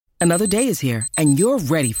Another day is here, and you're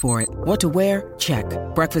ready for it. What to wear? Check.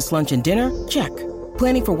 Breakfast, lunch, and dinner? Check.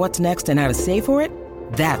 Planning for what's next and how to save for it?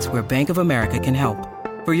 That's where Bank of America can help.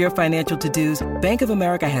 For your financial to-dos, Bank of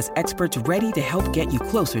America has experts ready to help get you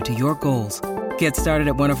closer to your goals. Get started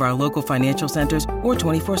at one of our local financial centers or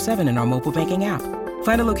 24/7 in our mobile banking app.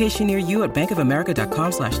 Find a location near you at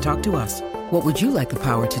bankofamerica.com/talktous. What would you like the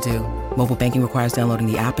power to do? Mobile banking requires downloading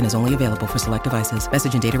the app and is only available for select devices.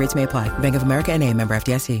 Message and data rates may apply. Bank of America NA, member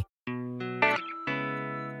FDIC.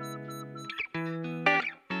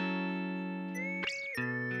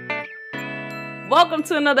 Welcome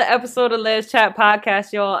to another episode of Let's Chat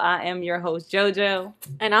Podcast, y'all. I am your host, JoJo.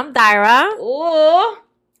 And I'm Dyra. Ooh.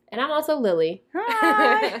 And I'm also Lily.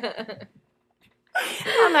 Hi.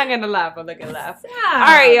 I'm not going to laugh. I'm not going to laugh. Yeah. All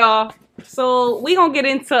right, y'all. So we going to get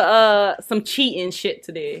into some cheating shit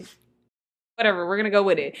today. Whatever. We're going to go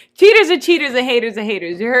with it. Cheaters are cheaters and haters are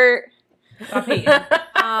haters. You heard? Stop hating.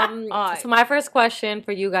 Right. So my first question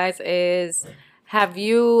for you guys is, have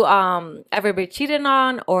you ever been cheated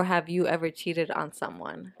on, or have you ever cheated on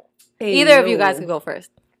someone? Hey, either of you guys can go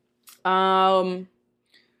first. Have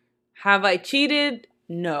I cheated?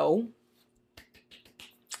 No.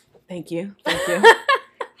 Thank you.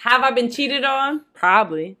 Have I been cheated on?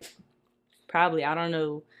 Probably. I don't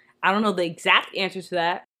know. I don't know the exact answer to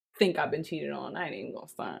that. I think I've been cheated on. I ain't even gonna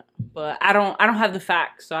stunt. But I don't have the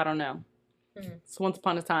facts, so I don't know. Mm-hmm. It's once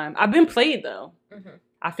upon a time. I've been played though. Mm-hmm.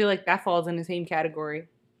 I feel like that falls in the same category.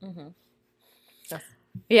 Mm-hmm.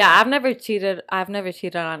 Yeah, I've never cheated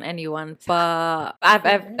on anyone, but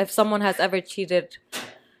if someone has ever cheated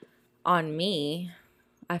on me,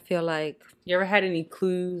 I feel like... You ever had any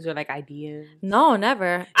clues or like ideas? No,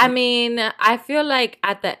 never. I mean, I feel like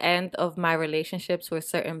at the end of my relationships with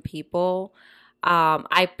certain people,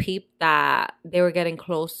 I peeped that they were getting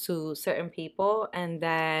close to certain people, and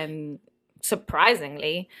then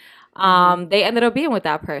surprisingly, they ended up being with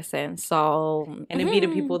that person. So, and it be the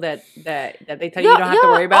people that they tell you don't have to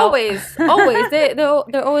worry about. Always.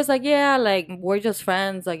 They're always like, yeah, like we're just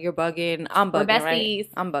friends. Like you're bugging, I'm bugging, we're besties. Right?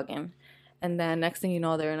 I'm bugging, and then next thing you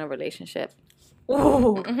know, they're in a relationship.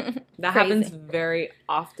 Ooh, that happens very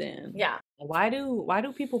often. Yeah. Why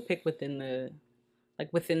do people pick within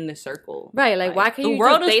the circle? Right. Like why can't you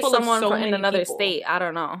just date someone from in another state? I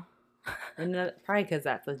don't know. Probably because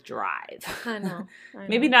that's a drive. I know.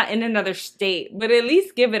 Maybe not in another state, but at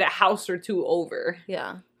least give it a house or two over.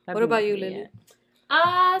 Yeah. What about you, Lily?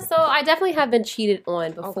 So I definitely have been cheated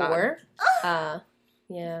on before.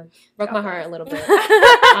 Yeah, broke my heart a little bit.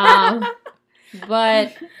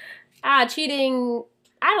 But cheating,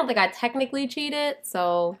 I don't think I technically cheated.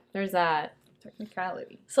 So there's that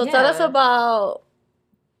technicality. So tell us about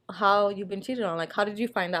how you've been cheated on. Like, how did you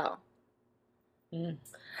find out?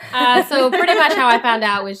 So pretty much how I found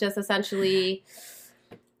out was just essentially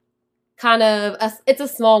kind of it's a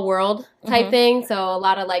small world type thing. So a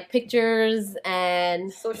lot of like pictures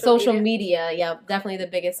and social media. Yeah, definitely the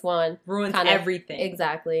biggest one. Ruins everything.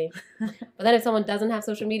 Exactly. But then if someone doesn't have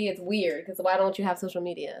social media, it's weird because why don't you have social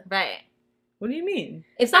media? Right. What do you mean?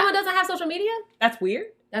 If someone doesn't have social media? That's weird?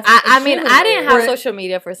 I mean, I didn't have social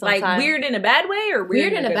media for some time. Like weird in a bad way or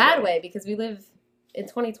weird in a bad way because we live in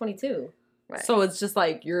 2022. Right. So it's just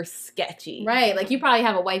like you're sketchy. Right. Like you probably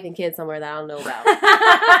have a wife and kids somewhere that I don't know about.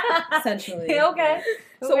 Essentially. Okay.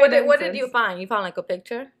 So what did you find? You found like a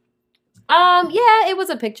picture? Yeah, it was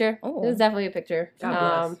a picture. Oh. It was definitely a picture.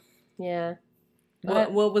 God bless. Yeah.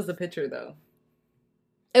 What was the picture though?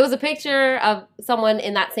 It was a picture of someone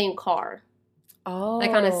in that same car. Oh.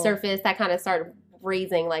 That kind of surfaced, that kind of started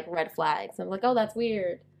raising like red flags. I'm like, oh, that's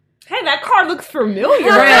weird. Hey, that car looks familiar.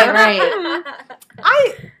 Right.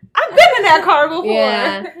 I've been in that car before.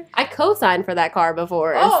 Yeah. I co-signed for that car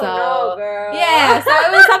before. Oh, so. no, girl. Yeah, so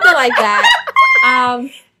it was something like that.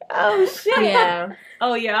 Oh, shit. Yeah.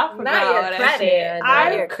 Oh, yeah, I forgot not your that credit. shit.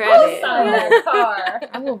 Not your credit. that car.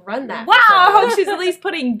 I will run that. Wow, I hope she's at least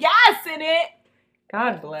putting gas in it.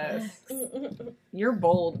 God bless. You're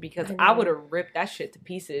bold because I would have ripped that shit to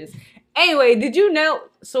pieces. Anyway, did you know?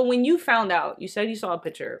 So when you found out, you said you saw a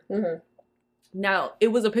picture. Mm-hmm. Now, it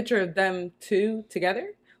was a picture of them two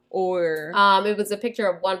together? Or it was a picture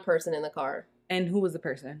of one person in the car. And who was the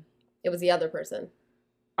person? It was the other person.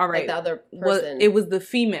 All right. Like the other person. It was the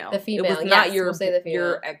female. The female. It was not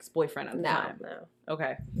your ex-boyfriend at the time. No.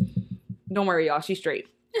 Okay. Don't worry, y'all. She's straight.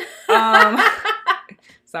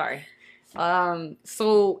 Sorry.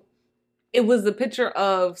 So it was a picture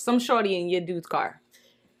of some shorty in your dude's car.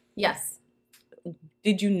 Yes.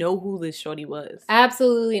 Did you know who this shorty was?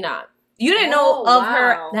 Absolutely not. You didn't know of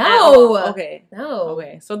her? No. Okay. No.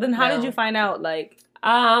 Okay. So then how did you find out, like,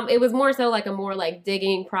 It was more so like a more like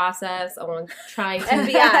digging process on trying to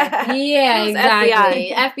FBI. Yeah,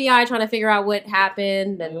 exactly. FBI. FBI trying to figure out what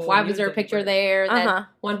happened and why was there a picture there. Then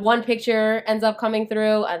when one picture ends up coming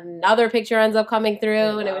through, another picture ends up coming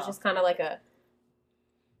through, and it was just kind of like a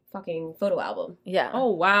fucking photo album. Yeah.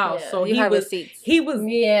 Oh wow. Yeah. So You he have was receipts. he was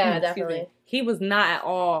Yeah, excuse definitely. me, he was not at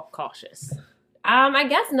all cautious. I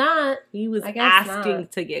guess not. He was I guess asking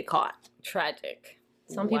not. to get caught. Tragic.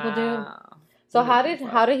 Some people do. Wow. So how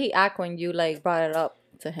did he act when you like brought it up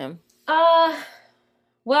to him?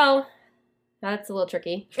 Well, that's a little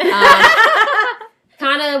tricky.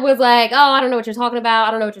 Kind of was like, oh, I don't know what you're talking about.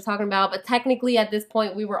 I don't know what you're talking about. But technically, at this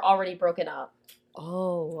point, we were already broken up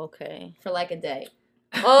Oh, okay. for like a day.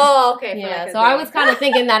 Oh, okay. Yeah, so I was kind of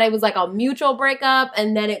thinking that it was like a mutual breakup,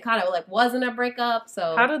 and then it kind of like wasn't a breakup.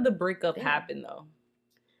 So How did the breakup happen though?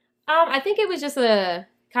 I think it was just a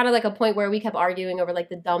kind of like a point where we kept arguing over like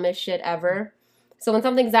the dumbest shit ever. So when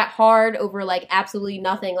something's that hard over like absolutely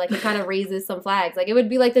nothing, like it kind of raises some flags. Like it would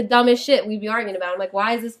be like the dumbest shit we'd be arguing about. I'm like,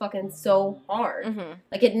 why is this fucking so hard? Mm-hmm.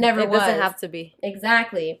 Like it never It was. doesn't have to be.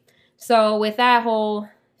 Exactly. So with that whole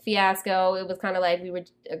fiasco, it was kind of like we would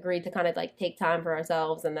agreed to kind of like take time for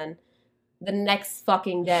ourselves, and then the next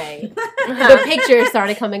fucking day, the pictures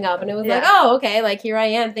started coming up, and it was like, oh, okay, like here I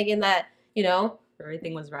am thinking that, you know,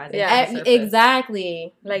 Everything was rising. Yeah. to the surface.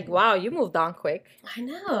 Exactly. Like, wow, you moved on quick. I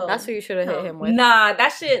know. That's what you should have hit him with. Nah, that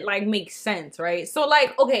shit like makes sense, right? So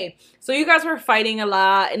like, okay, so you guys were fighting a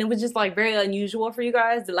lot, and it was just like very unusual for you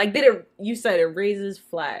guys. Like, did it? You said it raises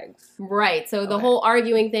flags. Right. So the Okay. whole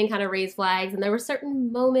arguing thing kind of raised flags, and there were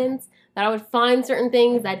certain moments that I would find certain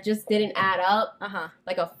things that just didn't add up,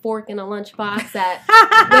 like a fork in a lunchbox that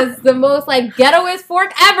was the most like ghettoest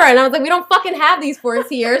fork ever, and I was like, we don't fucking have these forks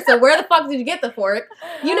here, so where the fuck did you get the fork?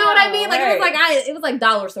 You know what I mean? Like it was like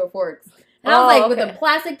dollar store forks. And I was like, with a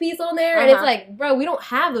plastic piece on there, and it's like, bro, we don't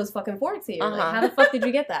have those fucking forks here. Like, how the fuck did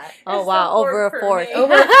you get that? Oh wow, over a fork.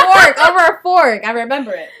 Over a fork. I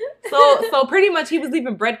remember it. So pretty much he was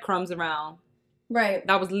leaving breadcrumbs around Right.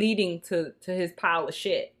 that was leading to his pile of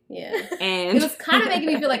shit. Yeah. And It was kind of making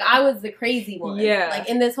me feel like I was the crazy one. Yeah. Like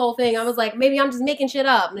in this whole thing, I was like, maybe I'm just making shit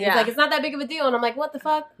up. And he's Yeah. like, it's not that big of a deal. And I'm like, what the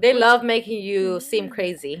fuck? They love making you seem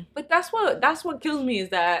crazy. But that's what kills me is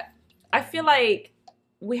that I feel like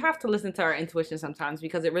we have to listen to our intuition sometimes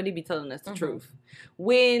because it really be telling us the truth.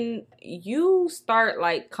 When you start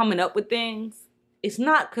like coming up with things, it's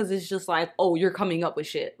not because it's just like, oh, you're coming up with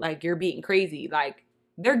shit. Like you're being crazy. Like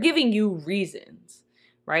they're giving you reasons,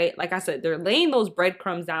 right? Like I said, they're laying those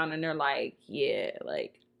breadcrumbs down and they're like, yeah,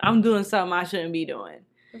 like I'm doing something I shouldn't be doing.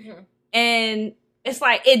 And it's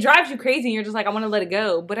like, it drives you crazy and you're just like, I want to let it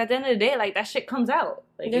go. But at the end of the day, like that shit comes out.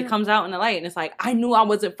 Like it comes out in the light and it's like, I knew I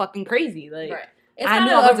wasn't fucking crazy. Like, Right. It's I kind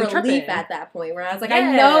knew I of a wasn't relief tripping. at that point where I was like, Yeah.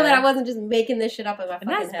 I know that I wasn't just making this shit up in my and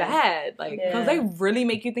fucking that's head. bad. Like, because they really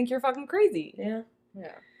make you think you're fucking crazy. Yeah.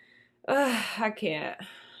 I can't.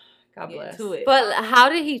 God Get bless. to it. But how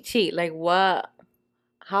did he cheat? Like what?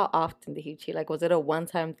 How often did he cheat? Like was it a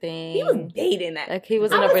one-time thing? He was dating that. Like he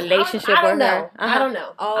was in a relationship I don't with know. her. I don't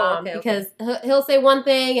know. Oh, okay, because he'll say one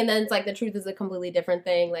thing and then it's like the truth is a completely different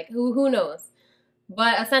thing. Like who knows?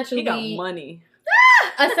 But essentially, He got money.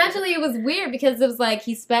 essentially it was weird because it was like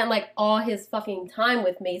he spent like all his fucking time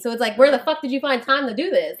with me. So it's like, where the fuck did you find time to do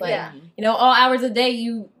this? Like, you know, all hours of the day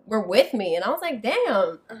you were with me, and I was like,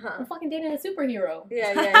 damn, I'm fucking dating a superhero.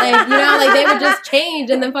 Yeah, Like, you know, like they would just change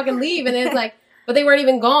and then fucking leave, and it's like, but they weren't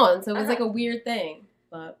even gone, so it was like a weird thing.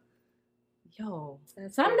 But Yo.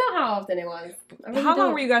 so I don't know how often it was. I really How long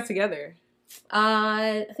don't. were you guys together?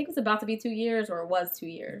 I think it was about to be 2 years, or it was 2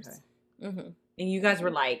 years. Okay. And you guys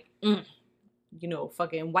were like, you know,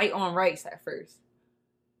 fucking white on rice at first.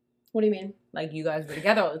 What do you mean? Like you guys were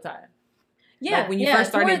together all the time. Yeah, Like when you first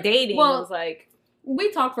started dating, it was like,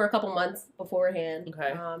 we talked for a couple months beforehand.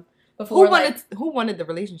 Okay. Before who wanted the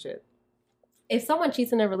relationship? if someone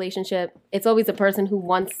cheats in a relationship, it's always the person who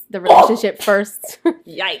wants the relationship first.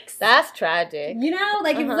 Yikes. That's tragic. You know,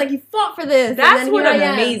 like it was like you fought for this. That's and then what here I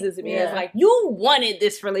am. amazes me. Yeah. It's like you wanted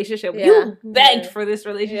this relationship. Yeah. You begged for this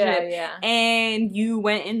relationship. Yeah. And you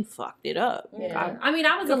went and fucked it up. Yeah. I mean,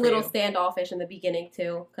 I was Good a for little you. standoffish in the beginning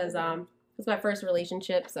too, because it was my first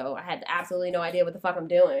relationship, so I had absolutely no idea what the fuck I'm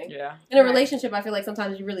doing. Yeah. In a relationship, I feel like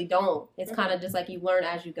sometimes you really don't. It's kind of just like you learn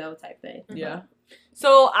as you go type thing. Yeah.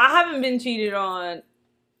 So I haven't been cheated on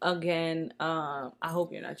again. I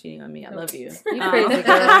hope you're not cheating on me. I love you. You crazy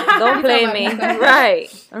girl. Don't play me. Right.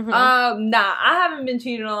 Nah, I haven't been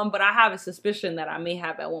cheated on, but I have a suspicion that I may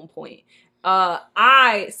have at one point.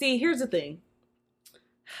 Here's the thing.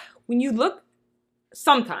 When you look,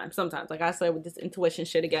 sometimes, like I said with this intuition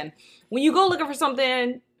shit again, when you go looking for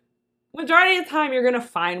something, majority of the time you're gonna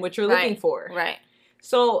find what you're looking for. Right.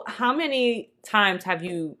 So how many times have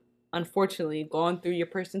you unfortunately gone through your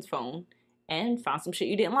person's phone and found some shit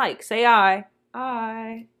you didn't like? Say I.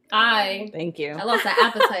 Thank you. I lost that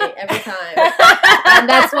appetite every time. And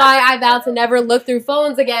that's why I vowed to never look through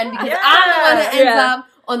phones again, because I'm the one that ends up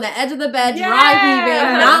on the edge of the bed, dry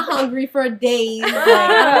heaving, not hungry for days. Like,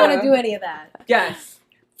 I don't want to do any of that. Yes.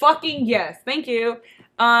 Fucking yes. Thank you.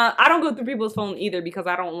 I don't go through people's phone either because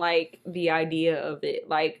I don't like the idea of it.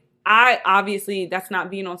 Like, obviously, that's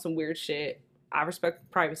not being on some weird shit. I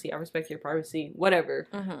respect privacy. I respect your privacy. Whatever.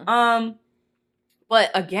 Mm-hmm.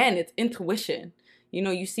 But again, it's intuition. You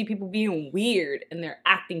know, you see people being weird and they're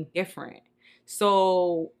acting different.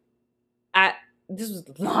 So, this was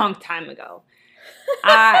a long time ago.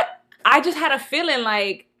 I just had a feeling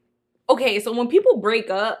like, okay, so when people break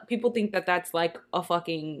up, people think that that's like a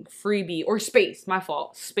fucking freebie or space. My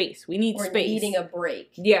fault. Space. We need space. We're needing a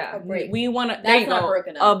break. Yeah. A break. We want to. That's there you not go.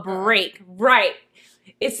 Broken up. A break. Right.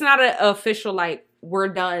 It's not an official like, we're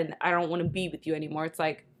done. I don't want to be with you anymore. It's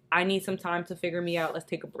like, I need some time to figure me out. Let's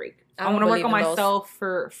take a break. I want to work on myself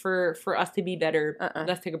for us to be better.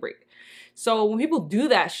 Let's take a break. So when people do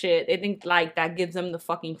that shit, they think like that gives them the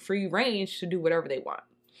fucking free range to do whatever they want.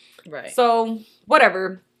 Right. So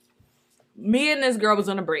whatever. Me and this girl was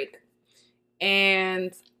on a break.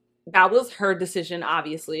 And that was her decision,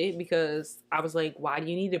 obviously, because I was like, why do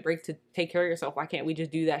you need a break to take care of yourself? Why can't we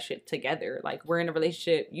just do that shit together? Like, we're in a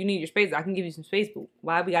relationship. You need your space. I can give you some space, but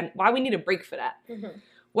why we need a break for that? Mm-hmm.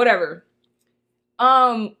 Whatever.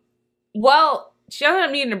 Well, she ended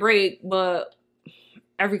up needing a break, but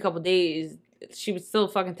every couple days, she would still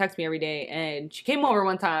fucking text me every day. And she came over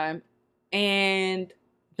one time, and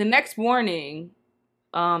the next morning,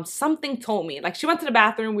 something told me, like, she went to the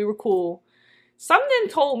bathroom, we were cool. Something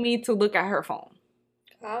told me to look at her phone.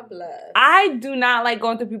 God bless. I do not like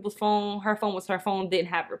going through people's phone. Her phone was her phone, didn't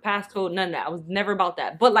have her passcode, none of that. I was never about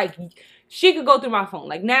that. But, like, she could go through my phone.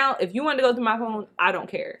 Like, now, if you want to go through my phone, I don't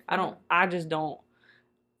care. I just don't.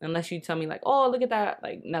 Unless you tell me, like, oh, look at that.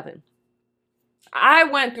 Like, nothing. I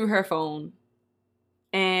went through her phone,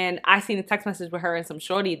 and I seen a text message with her and some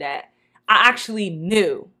shorty that I actually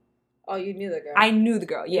knew. Oh, you knew the girl. I knew the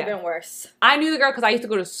girl, yeah. Even worse. I knew the girl because I used to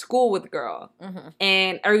go to school with the girl. Mm-hmm.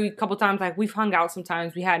 And every couple times, like, we've hung out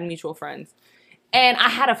sometimes. We had mutual friends. And I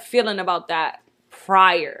had a feeling about that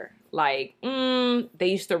prior. Like, they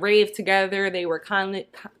used to rave together. They were kind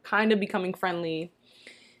of becoming friendly.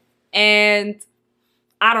 And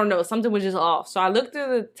I don't know. Something was just off. So I looked through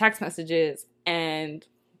the text messages and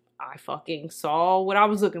I fucking saw what I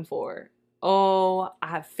was looking for. Oh, I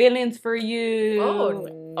have feelings for you.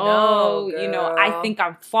 Oh, you know, I think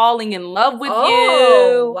I'm falling in love with you.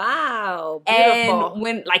 Oh, wow. Beautiful. And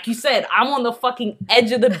when, like you said, I'm on the fucking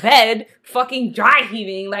edge of the bed, fucking dry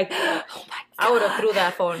heaving, like, oh my God. I would have threw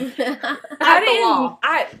that phone.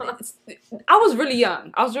 I was really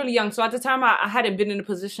young. So at the time, I hadn't been in a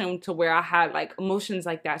position to where I had, like, emotions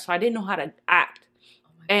like that. So I didn't know how to act.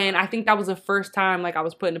 And I think that was the first time, like, I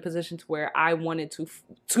was put in a position to where I wanted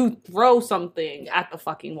to throw something at the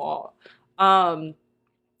fucking wall.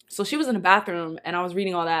 So she was in the bathroom, and I was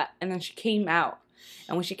reading all that, and then she came out.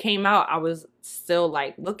 And when she came out, I was still,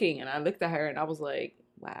 like, looking, and I looked at her, and I was like,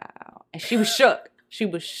 wow. And she was shook. She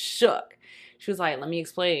was like, let me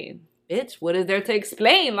explain. Bitch, what is there to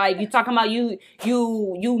explain? Like, you talking about you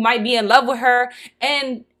might be in love with her,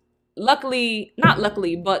 and not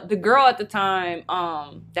luckily, but the girl at the time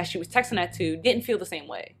that she was texting that to didn't feel the same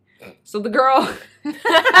way. So the girl was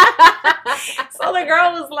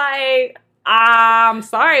like, I'm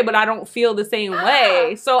sorry, but I don't feel the same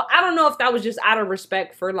way. So I don't know if that was just out of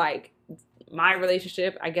respect for, like, my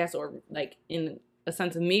relationship, I guess, or, like, in a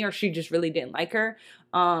sense of me, or she just really didn't like her.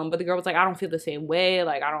 But the girl was like, I don't feel the same way.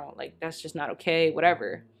 Like, I don't, like, that's just not okay,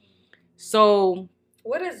 whatever. So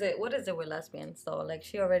What is it with lesbians though? Like,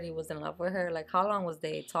 she already was in love with her. Like, how long was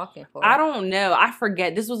they talking for? I don't know. I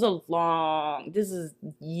forget. This is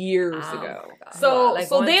years ago. So like,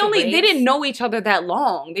 they didn't know each other that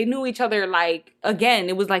long. They knew each other, like, again,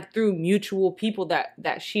 it was like through mutual people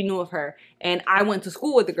that she knew of her. And I went to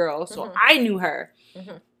school with the girl, so mm-hmm. I knew her.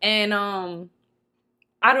 Mm-hmm. And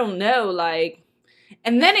I don't know, like,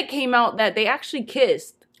 and then it came out that they actually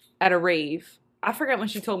kissed at a rave. I forget when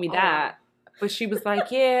she told me that. But she was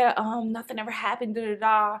like, yeah, nothing ever happened,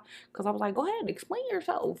 da-da-da. Because I was like, go ahead, explain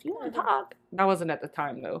yourself. You want to talk? That wasn't at the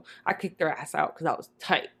time, though. I kicked her ass out because I was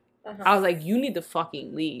tight. Uh-huh. I was like, you need to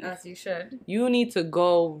fucking leave. As you should. You need to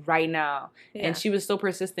go right now. Yeah. And she was so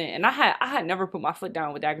persistent. And I had never put my foot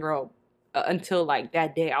down with that girl until, like,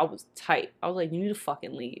 that day. I was tight. I was like, you need to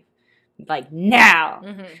fucking leave. Like, now.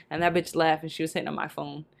 Mm-hmm. And that bitch left, and she was hitting on my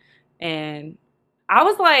phone. And I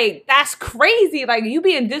was like, that's crazy. Like, you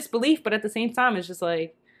be in disbelief, but at the same time, it's just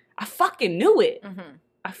like, I fucking knew it. Mm-hmm.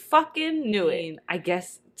 I fucking knew it. I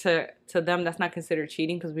guess to them, that's not considered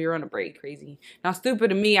cheating because we were on a break. Crazy. Now, stupid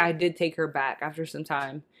to me, I did take her back after some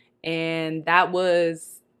time. And that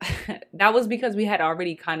was because we had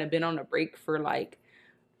already kind of been on a break for like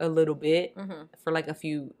a little bit, for like a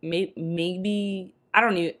few, maybe, I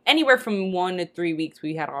don't know, anywhere from 1 to 3 weeks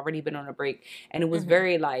we had already been on a break. And it was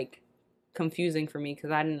very like confusing for me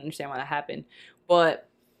because I didn't understand why that happened. But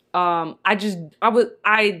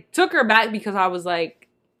I took her back because I was like,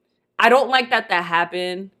 I don't like that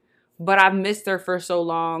happened, but I've missed her for so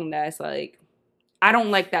long that it's like, I don't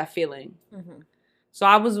like that feeling. So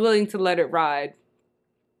I was willing to let it ride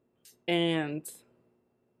and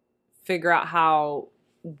figure out how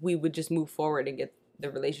we would just move forward and get the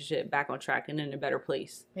relationship back on track and in a better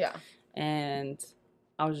place. Yeah. And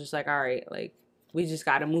I was just like, all right, like, we just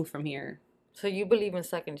got to move from here. So you believe in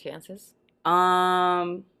second chances?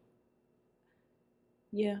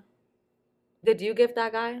 Yeah. Did you give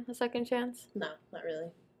that guy a second chance? No, not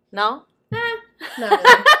really. No? Not really.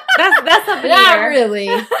 That's a Not really.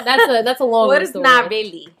 That's a long What is story. not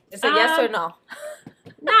really? Is it yes or no?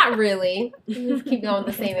 Not really. Just keep going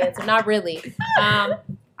with the same answer. Not really. I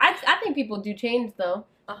think people do change though.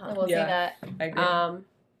 I will say that. I agree.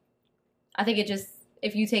 I think it just,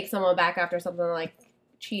 if you take someone back after something like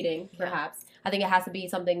cheating, perhaps, I think it has to be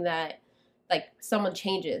something that, like, someone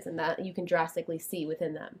changes and that you can drastically see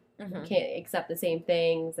within them. You can't accept the same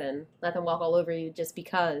things and let them walk all over you just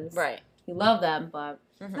because you love them. But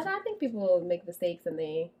I think people make mistakes and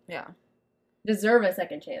they deserve a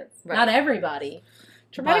second chance. Right. Not everybody.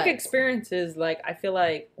 Traumatic experiences, like, I feel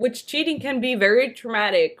like, which cheating can be very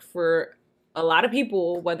traumatic for a lot of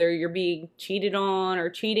people, whether you're being cheated on or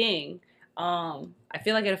cheating. I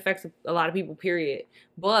feel like it affects a lot of people, period.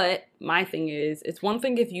 But my thing is, it's one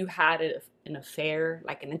thing if you had an affair,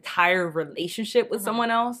 like an entire relationship with someone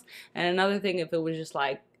else, and another thing if it was just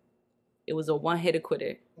like, it was a one-hit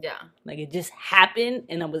quitter. Yeah. Like, it just happened,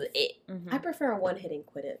 and that was it. I prefer a one-hit and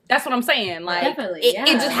quit it. That's what I'm saying. Like, definitely, it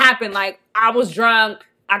just happened. Like, I was drunk.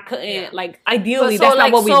 I couldn't, like, ideally, so that's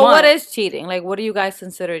not what we want. So what is cheating? Like, what do you guys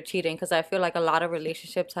consider cheating? Because I feel like a lot of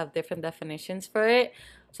relationships have different definitions for it.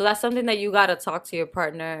 So that's something that you got to talk to your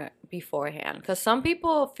partner beforehand. Because some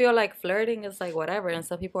people feel like flirting is like whatever. And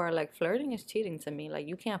some people are like, flirting is cheating to me. Like,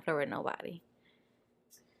 you can't flirt with nobody.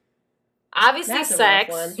 Obviously, that's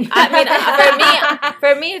sex. I mean,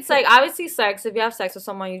 for me, it's like, obviously sex. If you have sex with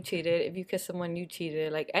someone, you cheated. If you kiss someone, you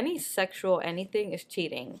cheated. Like, any sexual anything is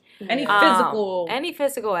cheating. Any physical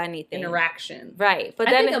anything. Interaction. Right. But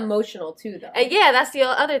I then think emotional too, though. Yeah, that's the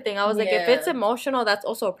other thing. I was like, if it's emotional, that's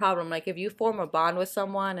also a problem. Like, if you form a bond with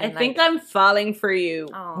someone. And I think I'm falling for you.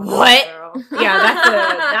 Oh, what? Girl. Yeah,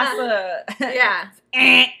 that's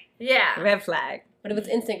a yeah. Red flag. But if it's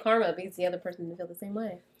instant karma, it means the other person to feel the same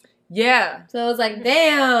way. Yeah. So it was like,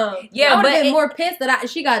 damn. Yeah, I would have been more pissed that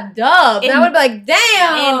she got dubbed. And I would be like,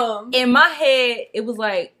 damn. In my head, it was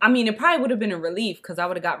like, I mean, it probably would have been a relief because I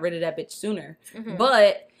would have got rid of that bitch sooner.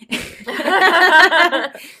 But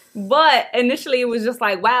initially it was just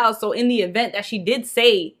like, wow. So in the event that she did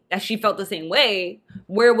say that she felt the same way,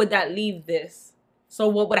 where would that leave this? So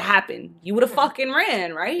what would have happened? You would have fucking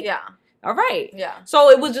ran, right? Yeah. All right. Yeah.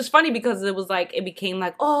 So it was just funny because it was like, it became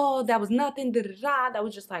like, oh, that was nothing. That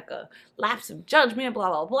was just like a lapse of judgment, blah,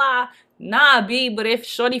 blah, blah. Nah, B, but if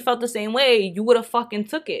shorty felt the same way, you would have fucking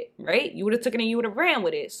took it, right? You would have took it and you would have ran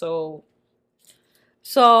with it. So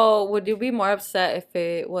would you be more upset if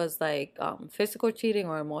it was like physical cheating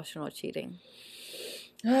or emotional cheating?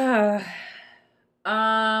 I'm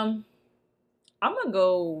gonna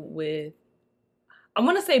go with, I'm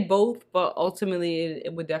going to say both, but ultimately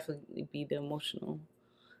it would definitely be the emotional.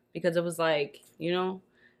 Because it was like, you know,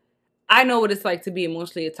 I know what it's like to be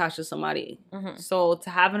emotionally attached to somebody. So to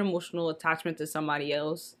have an emotional attachment to somebody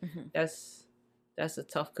else, that's a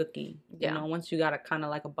tough cookie. Yeah. You know, once you got a kind of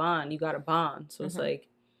like a bond, you got a bond. So it's like,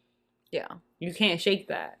 yeah, you can't shake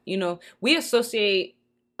that. You know, we associate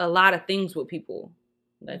a lot of things with people.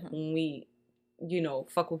 Like when we, you know,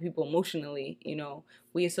 fuck with people emotionally, you know,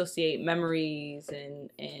 we associate memories and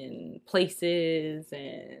places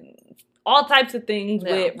and all types of things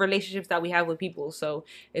with relationships that we have with people. So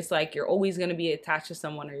it's like you're always going to be attached to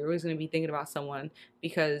someone or you're always going to be thinking about someone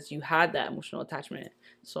because you had that emotional attachment.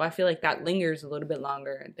 So I feel like that lingers a little bit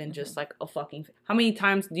longer than just like a fucking... How many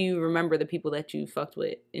times do you remember the people that you fucked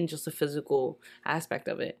with in just the physical aspect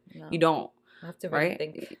of it? No. You don't. I have to really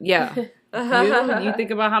think. Yeah. You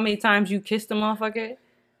think about how many times you kissed a motherfucker?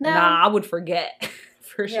 No. Nah, I would forget.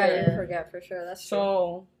 For sure. Yeah, you forget for sure. That's true.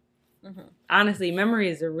 So, Honestly, memory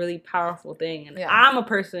is a really powerful thing. And Yeah. I'm a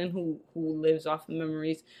person who lives off of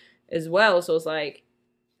memories as well. So it's like,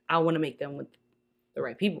 I want to make them with the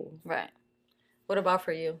right people. Right. What about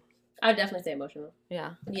for you? I would definitely say emotional.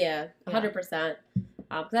 Yeah. Yeah, 100%.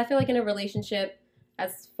 Because I feel like in a relationship,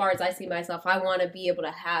 as far as I see myself, I want to be able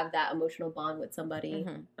to have that emotional bond with somebody.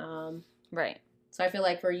 Right. So I feel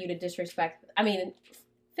like for you to disrespect, I mean,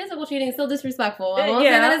 physical cheating is still disrespectful. I won't say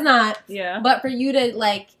Yeah. that it's not. Yeah. But for you to,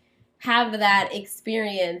 like, have that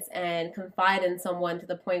experience and confide in someone to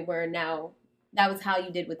the point where now that was how you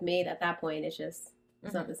did with me, at that point, it's just,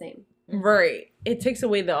 it's not the same. Right. It takes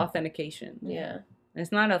away the authentication. Yeah.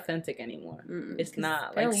 It's not authentic anymore. It's not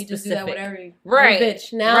like Apparently you just do specific. that with every Right.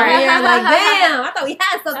 bitch. Now Right. you're like, damn, I thought we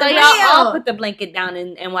had something So real. y'all all put the blanket down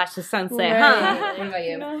and watch the sunset, Right. huh? What about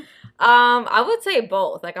you? know? I would say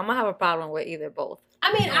both. Like, I'm gonna have a problem with either both.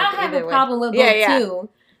 I mean, Like, I have either a way. problem with both Yeah. too.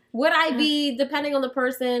 Would I be, depending on the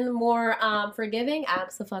person, more forgiving?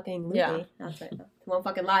 Absolutely. Yeah. That's right. Won't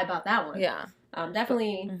fucking lie about that one. Yeah.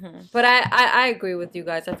 Definitely. But I agree with you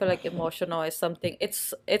guys. I feel like emotional is something.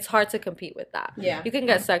 It's hard to compete with that. Yeah. You can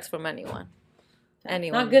get sex from anyone.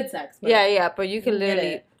 Anyone. Not good sex. But Yeah, but you can you get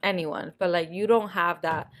literally it. anyone. But like you don't have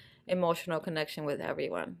that emotional connection with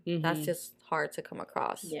everyone. That's just hard to come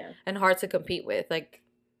across. Yeah. And hard to compete with. Like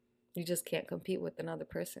you just can't compete with another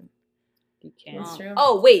person. You can't. That's true.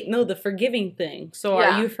 Oh wait, no, the forgiving thing. So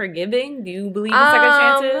Yeah. are you forgiving? Do you believe in second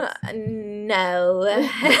chances? No.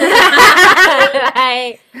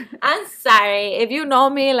 I'm sorry. If you know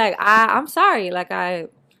me, like I'm sorry. Like I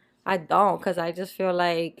don't, because I just feel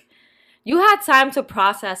like you had time to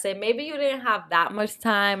process it. Maybe you didn't have that much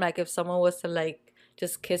time. Like if someone was to like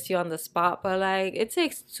just kiss you on the spot, but like it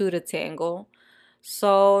takes two to tangle.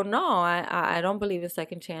 So no, I don't believe in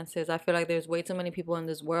second chances. I feel like there's way too many people in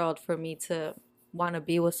this world for me to want to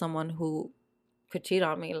be with someone who could cheat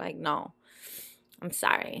on me. Like no, I'm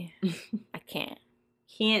sorry, I can't.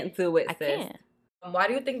 Can't do it, I sis. can't. Why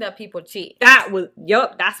do you think that people cheat? That was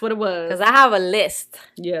that's what it was. Because I have a list.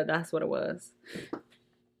 Yeah, that's what it was.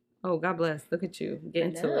 Oh, God bless. Look at you. Get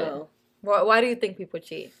into it. Why do you think people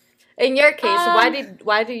cheat? In your case,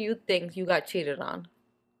 why do you think you got cheated on?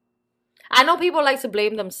 I know people like to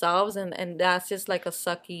blame themselves, and that's just like a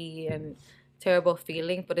sucky and terrible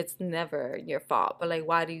feeling, but it's never your fault. But like,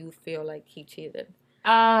 why do you feel like he cheated?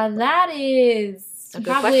 That is A good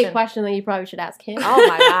probably question. a question that you probably should ask him. Oh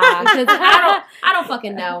my god! Because I don't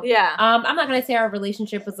fucking know. Yeah. I'm not gonna say our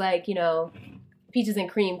relationship was like, peaches and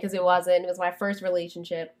cream, because it wasn't. It was my first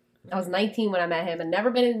relationship. I was 19 when I met him. I'd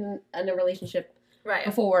never been in a relationship Right.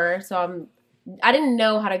 before, so I didn't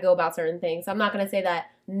know how to go about certain things. So I'm not gonna say that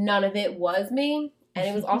none of it was me, and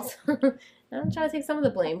it was also. I'm trying to take some of the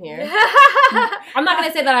blame here. I'm not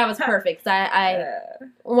gonna say that I was perfect. 'Cause I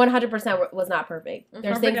 100% was not perfect.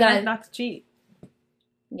 There's things that not to cheat.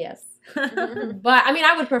 yes, but I mean,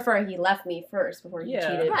 I would prefer he left me first before he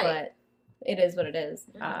cheated. Right. But it is what it is.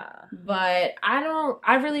 But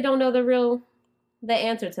I really don't know the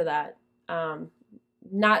answer to that.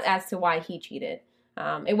 Not as to why he cheated.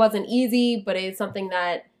 It wasn't easy, but it's something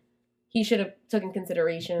that he should have took in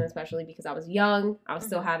consideration, especially because I was young. I was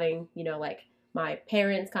still having, like my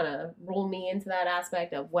parents kind of ruled me into that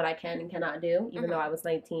aspect of what I can and cannot do, even though I was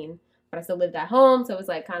 19, but I still lived at home. So it was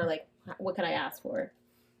like kind of like, what could I ask for?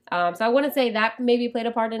 So I wouldn't say that maybe played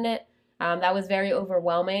a part in it. That was very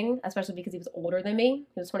overwhelming, especially because he was older than me.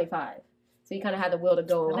 He was 25. So he kind of had the will to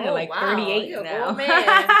go. They're like 38 You're a now. old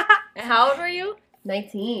man. And how old were you?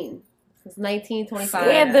 19. It's 19, 25.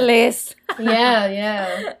 Scandalous.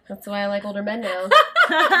 Yeah. That's why I like older men now.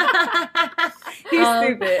 He's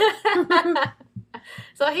stupid.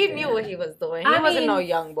 So he knew what he was doing. He I wasn't mean, no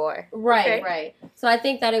young boy. Right, Okay. right. So I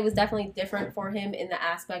think that it was definitely different for him in the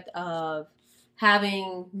aspect of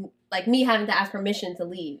having, like, me having to ask permission to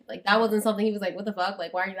leave. Like, that wasn't something he was like, what the fuck?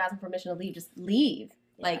 Like, why are you asking permission to leave? Just leave.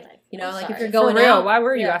 Like, I'm like, if sorry. you're For going real, out. why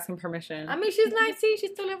were you Yeah. asking permission? I mean, she's 19. She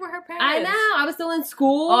still live with her parents. I know. I was still in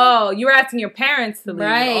school. Oh, you were asking your parents to leave.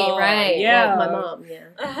 Right, Oh, right. Yeah. Well, my mom, yeah.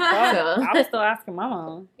 Well, I was still asking my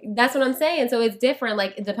mom. That's what I'm saying. So it's different,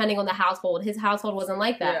 like, depending on the household. His household wasn't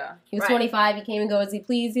like that. Yeah. He was Right. 25. He came and go as he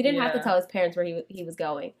pleased. He didn't have to Yeah. tell his parents where he was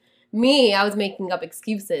going. Me, I was making up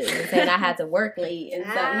excuses and saying I had to work late and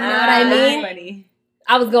stuff. You know what I That's mean? funny.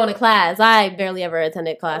 I was going to class. I barely ever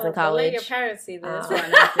attended class in Don't let college. your parents see this.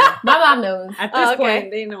 My mom knows. At this okay.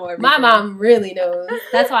 point, they know everything. My mom really knows.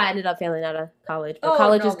 That's why I ended up failing out of college. But Oh,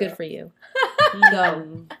 college no, is good no. for you.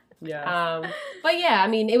 Yeah. But yeah, I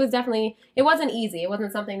mean, it wasn't easy. It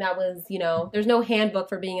wasn't something that was, there's no handbook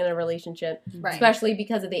for being in a relationship, Right. especially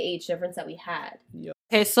because of the age difference that we had.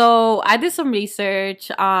 Okay, so I did some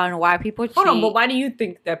research on why people cheat. Hold on, but why do you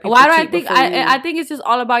think that people why do I cheat think before I think it's just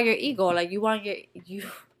all about your ego. Like you want you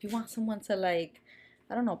want someone to like,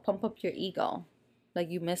 I don't know, pump up your ego. Like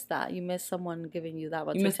you missed that. You missed someone giving you that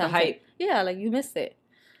much You missed the attention. hype. Yeah, like you missed it.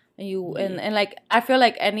 And you and like I feel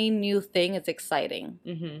like any new thing is exciting.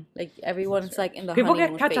 Mm-hmm. Like everyone's like in the People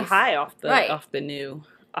honeymoon catch a phase. high off the Right. new.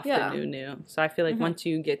 Yeah. The new. So I feel like once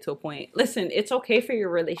you get to a point, listen, it's okay for your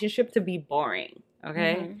relationship to be boring.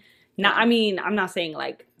 Okay. Mm-hmm. Now, I mean, I'm not saying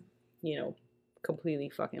like, completely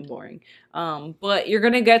fucking boring. But you're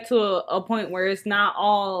gonna get to a point where it's not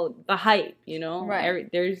all the hype, Right.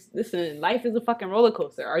 Listen, life is a fucking roller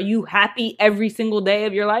coaster. Are you happy every single day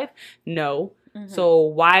of your life? No. Mm-hmm. So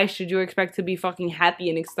why should you expect to be fucking happy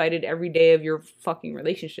and excited every day of your fucking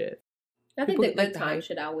relationship? I think People the like good the hype. times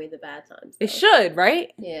should outweigh the bad times. It though. should,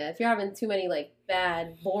 right? Yeah, if you're having too many like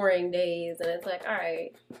bad, boring days, and it's like, all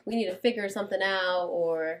right, we need to figure something out,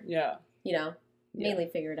 or Yeah. mainly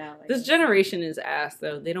figure it out. Like, This generation is ass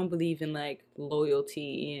though. They don't believe in like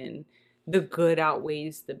loyalty and the good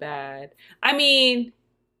outweighs the bad. I mean,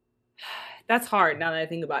 that's hard now that I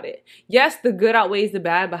think about it. Yes, the good outweighs the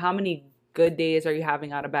bad, but how many good days are you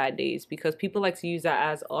having out of bad days? Because people like to use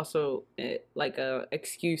that as also like a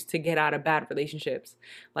excuse to get out of bad relationships.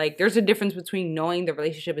 Like there's a difference between knowing the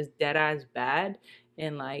relationship is dead as bad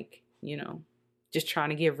and like, just trying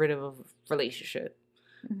to get rid of a relationship.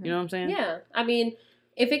 Mm-hmm. You know what I'm saying? Yeah, I mean,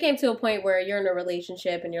 if it came to a point where you're in a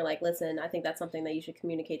relationship and you're like, listen, I think that's something that you should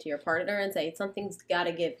communicate to your partner and say, something's got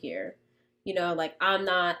to give here. Like I'm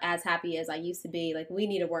not as happy as I used to be. Like we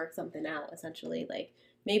need to work something out, essentially. Like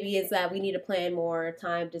maybe it's that we need to plan more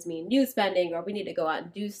time, just me and you spending, or we need to go out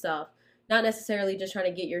and do stuff. Not necessarily just trying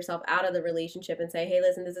to get yourself out of the relationship and say, hey,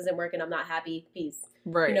 listen, this isn't working. I'm not happy. Peace.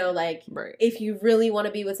 Right. Like if you really want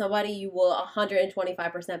to be with somebody, you will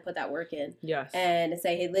 125% put that work in. Yes. And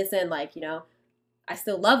say, hey, listen, like, I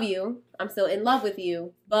still love you. I'm still in love with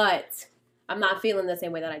you, but I'm not feeling the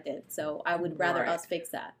same way that I did. So I would rather us fix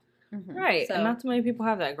that. Mm-hmm. Right. So, and not too many people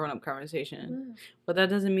have that grown up conversation. But that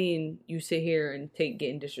doesn't mean you sit here and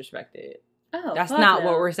getting disrespected. Oh, that's not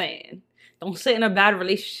what we're saying. Don't sit in a bad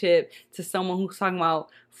relationship to someone who's talking about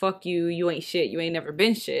fuck you, you ain't shit, you ain't never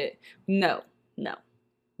been shit. No.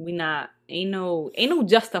 We not ain't no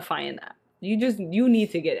justifying that. You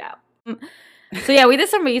need to get out. So yeah, we did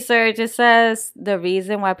some research. It says the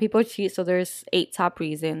reason why people cheat. So there's 8 top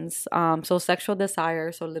reasons. So sexual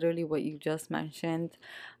desire. So literally what you just mentioned.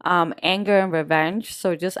 Anger and revenge.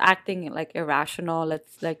 So just acting like irrational.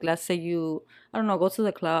 Let's say you, I don't know, go to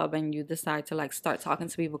the club and you decide to like start talking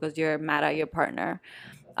to people because you're mad at your partner.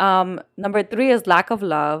 Number 3 is lack of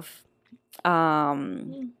love.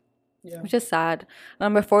 Which is sad.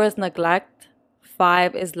 Number 4 is neglect.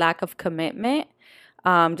 5 is lack of commitment.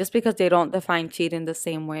 Just because they don't define cheating the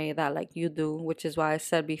same way that like you do, which is why I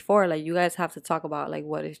said before, like you guys have to talk about like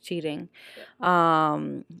what is cheating.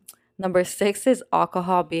 Number 6 is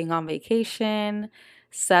alcohol, being on vacation.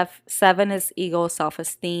 7 is ego,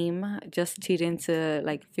 self-esteem, just cheating to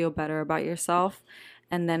like feel better about yourself.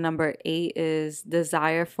 And then number 8 is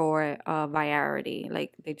desire for variety,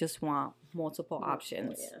 like they just want multiple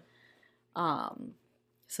options.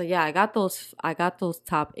 So yeah, I got those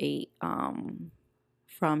top 8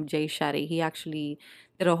 from Jay Shetty. He actually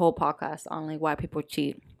did a whole podcast on like why people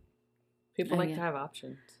cheat. People like to have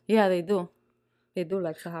options. Yeah, they do. They do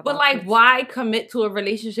like to have But options. like, why commit to a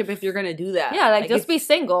relationship if you're gonna do that? Yeah, like just be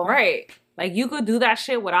single. Right. Like you could do that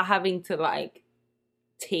shit without having to like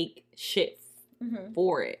take shit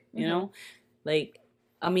for it, you know? Like,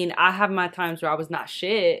 I mean, I have my times where I was not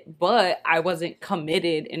shit, but I wasn't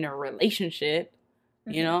committed in a relationship.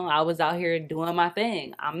 You know, I was out here doing my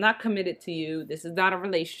thing. I'm not committed to you. This is not a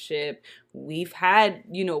relationship. We've had,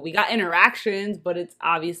 we got interactions, but it's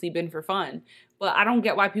obviously been for fun. But I don't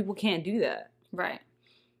get why people can't do that. Right.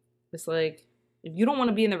 It's like, if you don't want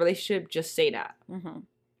to be in the relationship, just say that.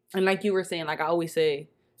 And like you were saying, like I always say,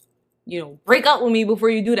 break up with me before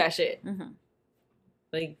you do that shit.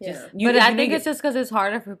 Like, just. But I think it's just because it's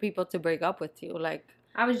harder for people to break up with you. Like,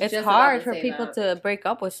 it's hard for people to break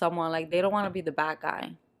up with someone. Like, they don't want to be the bad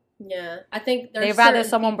guy. Yeah, I think they'd rather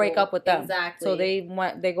someone break up with them. Exactly. So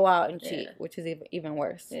they go out and cheat, which is even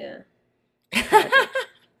worse. Yeah.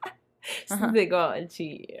 They go out and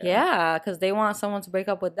cheat. Yeah, because they want someone to break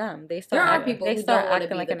up with them. There are people who don't want to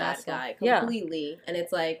be the bad guy completely, and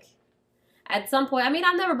it's like, at some point, I mean,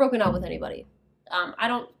 I've never broken up with anybody.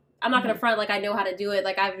 I'm not gonna front like I know how to do it.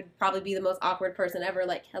 Like I would probably be the most awkward person ever.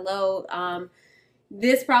 Like, hello,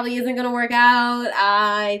 this probably isn't gonna work out.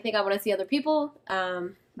 I think I want to see other people.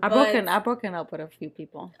 I've broken up with a few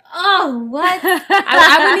people. Oh, what?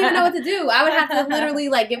 I wouldn't even know what to do. I would have to literally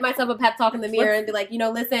like give myself a pep talk in the mirror and be like,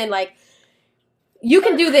 listen, like, you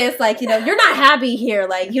can do this. Like, you're not happy here.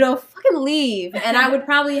 Like, fucking leave. And I would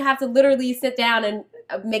probably have to literally sit down and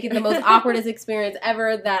make it the most awkwardest experience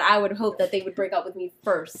ever, that I would hope that they would break up with me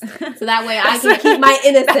first. So that way I can keep my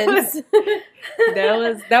innocence.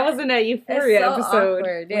 That was in that Euphoria so episode.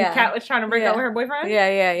 Awkward. When Kat was trying to break up with her boyfriend. Yeah.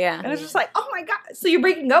 And it was just like, oh my God, so you're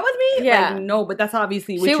breaking up with me? Yeah. Like, no, but that's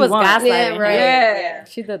obviously what she you was want. gaslighting. Yeah, right. Yeah.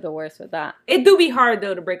 She did the worst with that. It do be hard,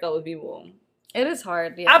 though, to break up with people. It is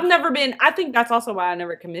hard. Yeah. I think that's also why I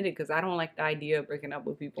never committed, because I don't like the idea of breaking up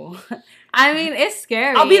with people. I mean, it's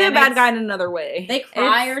scary. I'll be the bad guy in another way. They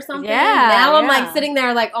cry or something. Yeah. Now I'm like sitting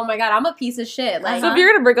there like, oh my God, I'm a piece of shit. Like, so if you're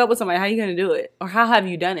going to break up with somebody, how are you going to do it? Or how have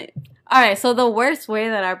you done it? All right, so the worst way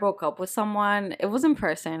that I broke up with someone, it was in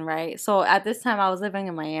person, right? So at this time, I was living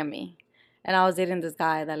in Miami, and I was dating this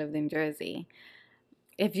guy that lived in Jersey.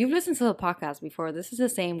 If you've listened to the podcast before, this is the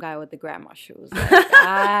same guy with the grandma shoes. Like,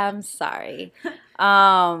 I'm sorry.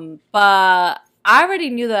 But I already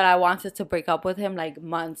knew that I wanted to break up with him like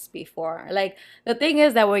months before. Like, the thing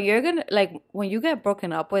is that when you get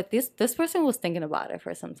broken up with, this person was thinking about it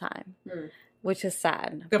for some time. Which is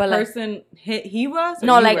sad. The person he was?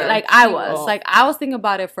 No, like I was. Oh. Like, I was thinking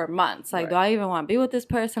about it for months. Like, Right. do I even want to be with this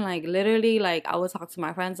person? Like, literally, like, I would talk to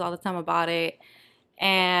my friends all the time about it.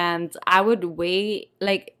 And I would wait.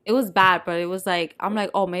 Like, it was bad, but it was like, I'm like,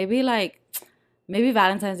 oh, maybe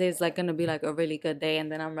Valentine's Day is, like, going to be, like, a really good day.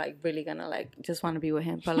 And then I'm, like, really going to, like, just want to be with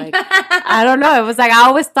him. But, like, I don't know. It was, like, I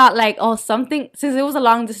always thought, like, oh, something. Since it was a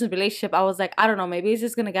long-distance relationship, I was, like, I don't know. Maybe it's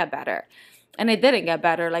just going to get better. And it didn't get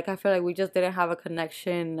better. Like, I feel like we just didn't have a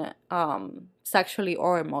connection sexually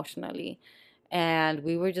or emotionally. And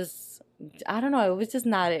we were just, I don't know. It was just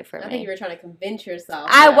not it for me. I think you were trying to convince yourself.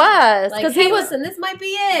 I was. Like, Because hey, he was, listen, this might be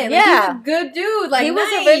it. Like, Yeah. he's a good dude. Like, he was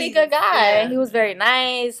nice. a really good guy. Yeah. He was very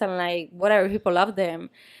nice and, like, whatever. People loved him.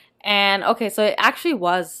 And, okay, so it actually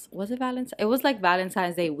was it Valentine's? It was, like,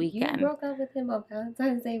 Valentine's Day You weekend. broke up with him on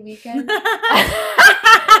Valentine's Day weekend?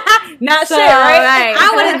 Not So, shit, right? right.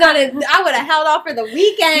 I would have done it. I would have held off for the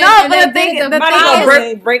weekend. No, and but then the thing- did the Might thing as is-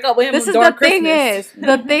 well break up with him This is during the thing Christmas.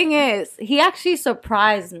 the thing is, he actually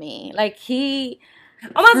surprised me. Like, he...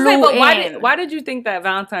 I'm about to say, flew but in. why did you think that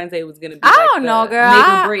Valentine's Day was gonna be? I don't know, girl. Make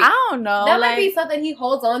or break? I don't know. that like, might be something he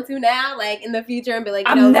holds on to now, like in the future, and be like,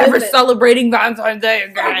 I'm never listen, celebrating Valentine's Day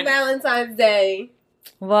fuck again. Valentine's Day.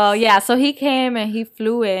 Well, yeah. So he came and he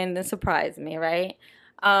flew in and surprised me, right?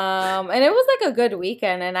 And it was like a good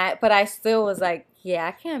weekend, but I still was like, yeah,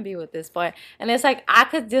 I can't be with this boy. And it's like I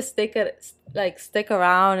could just stick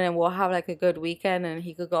around and we'll have like a good weekend, and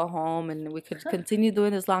he could go home and we could continue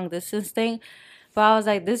doing this long distance thing. But I was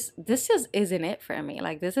like, this just isn't it for me.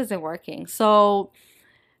 Like, this isn't working. So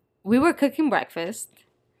we were cooking breakfast.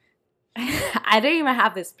 I didn't even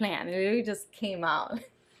have this plan. It really just came out.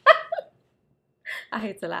 I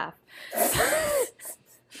hate to laugh.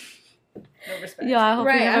 No respect. Yeah, I hope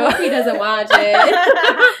Right, he I hope he doesn't watch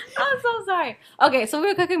it. I'm so sorry. Okay, so we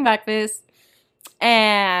were cooking breakfast,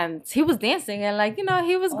 and he was dancing, and like,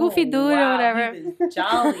 he was goofy dude or whatever. He was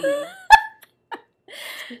jolly.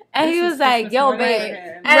 And he was like, "Yo, Christmas morning babe," for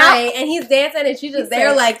him. And and he's dancing, and she's just there,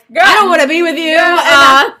 said, like, "Girl, I don't want to be with you.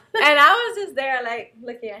 And I was just there, like,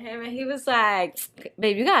 looking at him, and he was like,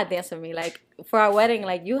 "Babe, you gotta dance with me. Like, for our wedding,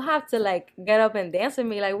 like, you have to, like, get up and dance with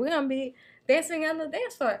me. Like, we're gonna be dancing on the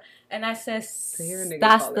dance floor." And I said, hear a nigga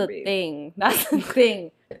 "That's call the her babe. thing. That's the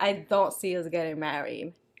thing. I don't see us getting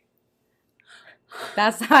married."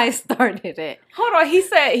 That's how I started it. Hold on. He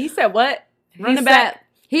said what? Run it back.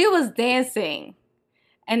 He was dancing,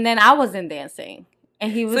 and then I wasn't dancing,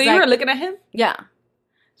 and he was. So like, you were looking at him? Yeah.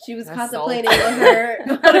 She was That's contemplating on her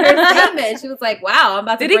statement. She was like, "Wow, I'm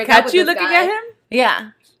about to Did he break up catch with you this looking guy." at him? Yeah.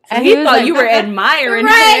 So And he was thought like- you were admiring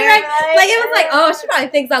Right, him. right. Like, it was like, oh, she probably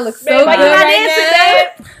thinks I look so Babe, good why you not right dancing, now.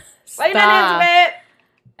 babe? Why you not dancing, babe?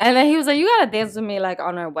 And then he was like, "You gotta dance with me like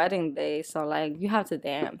on our wedding day, so like you have to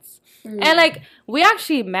dance." And like we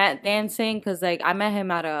actually met dancing because like I met him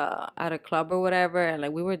at a club or whatever, and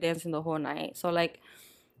like we were dancing the whole night. So like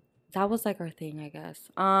that was like our thing, I guess.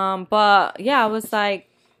 But yeah, I was like,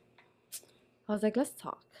 let's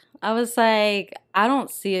talk. I was like, I don't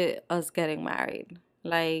see us getting married.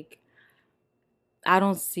 Like, I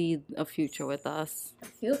don't see a future with us. I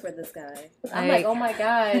feel for this guy. I'm Like- like, oh my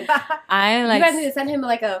god. I ain't You like. guys need to send him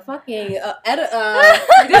like a fucking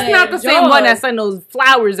This is not the same one that sent those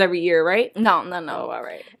flowers every year, right? No. Oh, all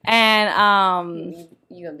right. And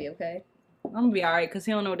You gonna be okay? I'm gonna be all right because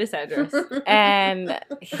he don't know this address. and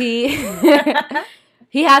he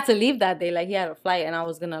he had to leave that day. Like, he had a flight, and I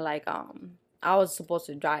was gonna like I was supposed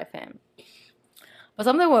to drive him. But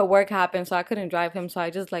something with work happened, so I couldn't drive him. So I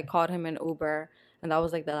just like called him an Uber, and that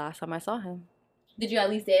was like the last time I saw him. Did you at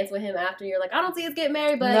least dance with him after? You're like, I don't see us getting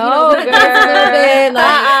married, but No, you know, we dance a little bit.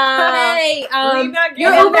 Like, hey,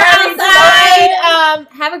 you're Uber outside.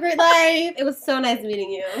 Have a great life. It was so nice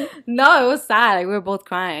meeting you. No, it was sad. Like, we were both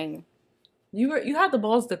crying. You had the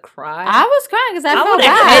balls to cry. I was crying because I felt would've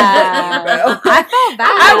bad. headbutted you, bro. I felt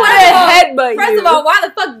bad. I would have headbutt you. First of all, why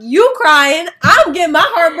the fuck you crying? I'm getting my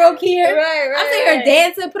heart broke here. Right. I'm sitting here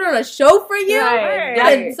dancing, put on a show for you. Right.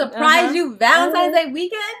 And surprise you Valentine's Day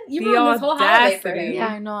weekend. You ruined this whole holiday for him. Yeah,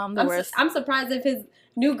 I know. I'm the worst. I'm surprised if his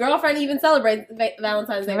new girlfriend even celebrates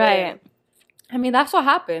Valentine's Day. Right. I mean, that's what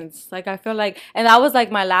happens. Like, I feel like, and that was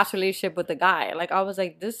like my last relationship with the guy. Like, I was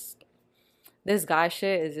like, this guy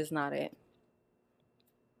shit is just not it.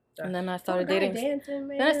 And then I started dating. Dancing,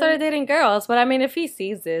 then I started dating girls. But I mean, if he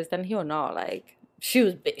sees this, then he'll know. Like, she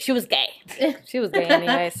was gay. She was gay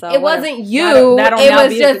anyway. So it wasn't you. That'll it now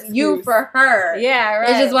was be just his you excuse. for her. Yeah, right.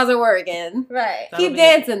 It just wasn't working. Right. Keep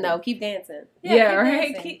dancing though. Keep dancing. Yeah,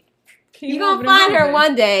 right. Dancing. You gonna find her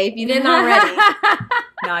one day if you didn't already.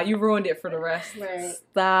 Nah, you ruined it for the rest. Right.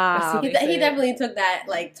 Stop. He definitely took that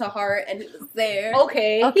like to heart and he was there.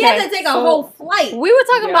 Okay. He had to take a whole flight. We were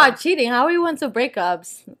talking about cheating. How we went to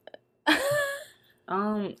breakups.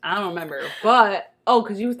 I don't remember, but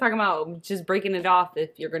because you was talking about just breaking it off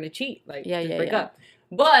if you're gonna cheat, like break up.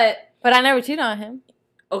 But I never cheated on him.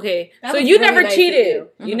 Okay, that so you really never cheated.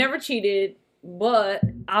 You Mhm. never cheated, but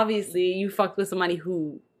obviously you fucked with somebody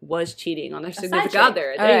who was cheating on their significant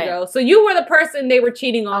other. There you go. So you were the person they were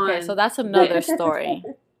cheating on. Okay, so that's another story.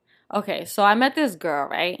 Okay, so I met this girl,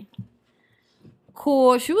 right?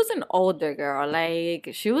 Cool. She was an older girl. Like,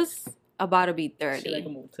 she was about to be 30. She like a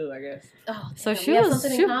move too, I guess. Oh, So damn, she we have was-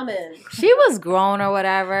 something she- in common. She was grown or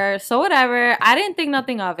whatever. So whatever. I didn't think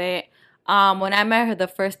nothing of it. When I met her, the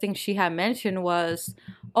first thing she had mentioned was,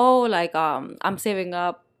 oh, like, I'm saving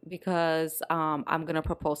up because I'm gonna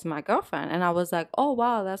propose to my girlfriend. And I was like, oh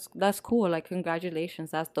wow, that's cool. Like,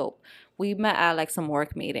 congratulations, that's dope. We met at like some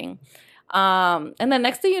work meeting. And then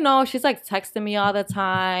next thing you know, she's like texting me all the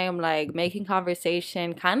time, like making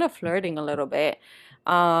conversation, kind of flirting a little bit.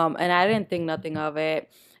 And I didn't think nothing of it.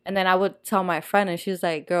 And then I would tell my friend, and she's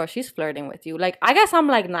like, girl, she's flirting with you. Like, I guess I'm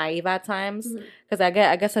like naive at times because I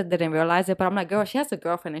guess I didn't realize it, but I'm like, girl, she has a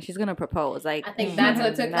girlfriend and she's gonna propose. Like, I think that's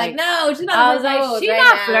what took. Like, like, no, she's not. I was like, she's right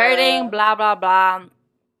not now. flirting, blah blah blah.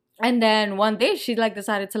 And then one day she like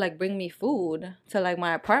decided to like bring me food to like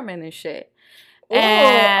my apartment and shit.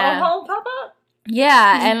 A whole pop up.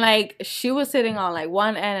 Yeah, and like she was sitting on like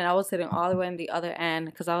one end and I was sitting all the way on the other end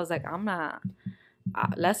because I was like, I'm not.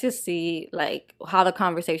 Let's just see like how the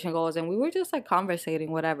conversation goes, and we were just like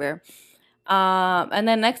conversating, whatever. And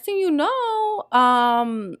then next thing you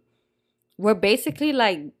know, we're basically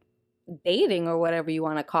like dating or whatever you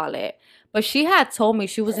want to call it. But she had told me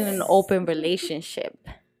she was in an open relationship.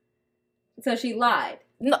 So she lied.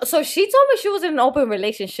 No, so she told me she was in an open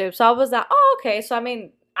relationship. So I was like, oh, okay. So I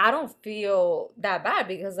mean, I don't feel that bad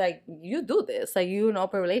because like you do this, like you in an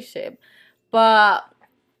open relationship. But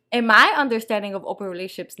in my understanding of open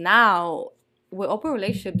relationships now, with open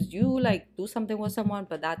relationships, you like do something with someone,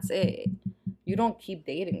 but that's it. You don't keep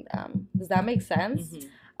dating them. Does that make sense? Mm-hmm.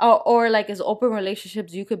 Or like as open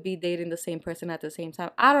relationships, you could be dating the same person at the same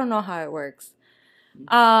time. I don't know how it works.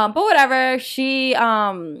 But whatever. She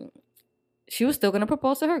was still gonna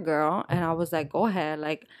propose to her girl, and I was like, go ahead.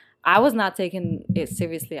 Like, I was not taking it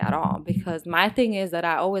seriously at all because my thing is that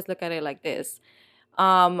I always look at it like this.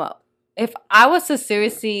 If I was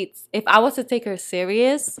to take her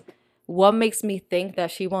serious, what makes me think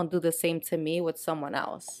that she won't do the same to me with someone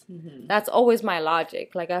else? Mm-hmm. That's always my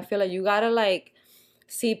logic. Like, I feel like you gotta like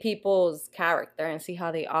see people's character and see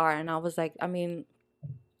how they are. And I was like, I mean,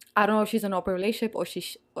 I don't know if she's in an open relationship or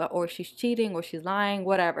she's cheating or she's lying,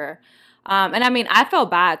 whatever. And I mean, I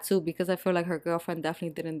felt bad too because I feel like her girlfriend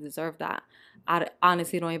definitely didn't deserve that. I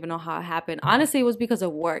honestly don't even know how it happened. Honestly, it was because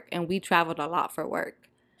of work, and we traveled a lot for work.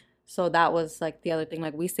 So that was like the other thing.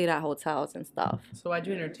 Like, we stayed at hotels and stuff. So why'd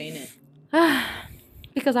you entertain it?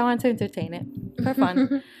 Because I wanted to entertain it for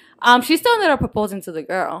fun. She still ended up proposing to the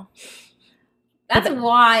girl. That's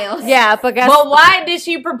wild. Yeah, but why did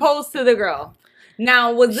she propose to the girl?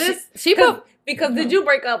 Now, was this because did you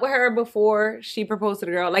break up with her before she proposed to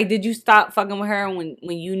the girl? Like, did you stop fucking with her when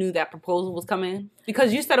you knew that proposal was coming?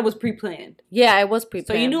 Because you said it was pre-planned. Yeah, it was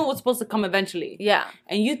pre-planned. So you knew it was supposed to come eventually. Yeah.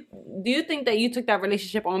 And do you think that you took that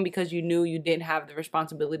relationship on because you knew you didn't have the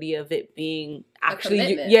responsibility of it being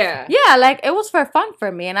actually Yeah, like it was for fun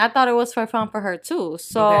for me, and I thought it was for fun for her too.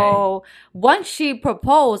 So once she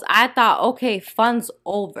proposed, I thought, okay, fun's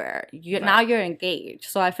over. Now you're engaged.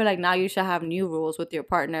 So I feel like now you should have new rules with your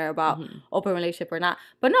partner about open relationship or not.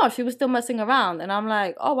 But no, she was still messing around, and I'm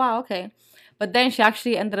like, oh wow, okay. But then she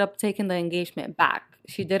actually ended up taking the engagement back.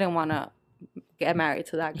 She didn't want to get married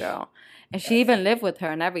to that girl. And she even lived with her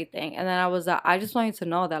and everything. And then I was like, I just want you to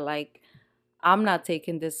know that, like, I'm not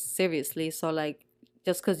taking this seriously. So, like,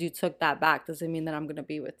 just because you took that back doesn't mean that I'm going to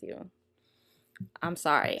be with you. I'm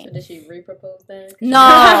sorry. So did she re-propose then? No.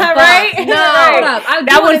 Right? No. Hold up.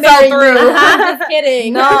 That one fell through. I'm just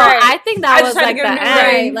kidding. No, I think that was like the end.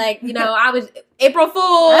 Right. Like, you know, I was April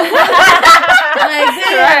Fool. Like,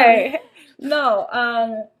 damn. Right. No,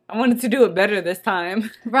 I wanted to do it better this time.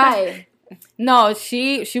 Right. No,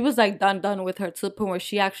 she was like done with her to the point where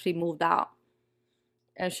she actually moved out.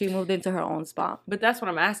 And she moved into her own spot. But that's what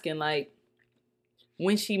I'm asking. Like,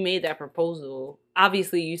 when she made that proposal,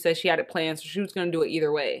 obviously you said she had it planned, so she was going to do it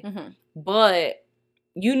either way. Mm-hmm. But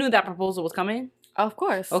you knew that proposal was coming? Of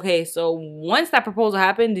course. Okay, so once that proposal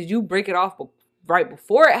happened, did you break it off right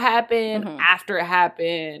before it happened, after it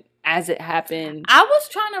happened, as it happened? I was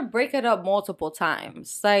trying to break it up multiple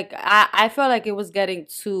times. Like, I felt like it was getting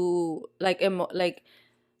too, like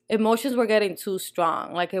emotions were getting too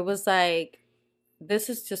strong. Like, it was like, this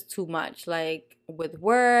is just too much. Like, with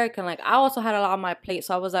work, and like, I also had a lot on my plate.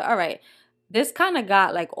 So I was like, all right, this kind of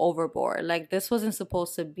got like overboard. Like, this wasn't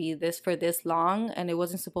supposed to be this for this long, and it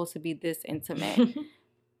wasn't supposed to be this intimate.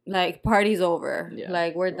 Like, party's over. Yeah.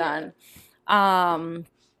 Like, we're done.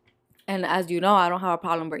 And as you know, I don't have a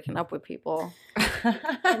problem breaking up with people. Not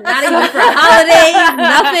even for holidays,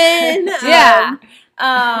 nothing. Yeah.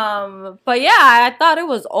 But yeah, I thought it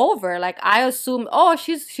was over. Like, I assumed, oh,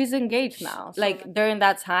 she's engaged now. Like, during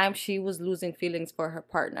that time, she was losing feelings for her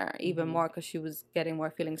partner even more because she was getting more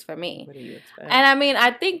feelings for me. What do you expect? And I mean,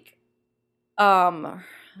 I think,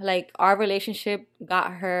 like, our relationship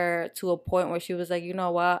got her to a point where she was like, you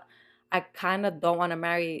know what? I kind of don't want to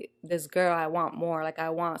marry this girl. I want more. Like, I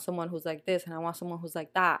want someone who's like this, and I want someone who's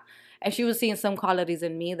like that. And she was seeing some qualities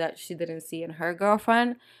in me that she didn't see in her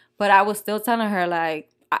girlfriend. But I was still telling her,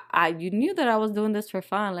 like, you knew that I was doing this for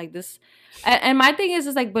fun. Like, this. And my thing is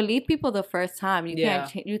like, believe people the first time.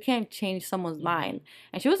 You can't change someone's mind.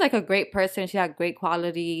 And she was, like, a great person. She had great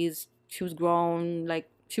qualities. She was grown. Like,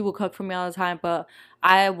 she would cook for me all the time. But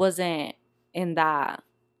I wasn't in that.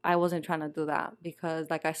 I wasn't trying to do that because,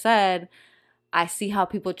 like I said, I see how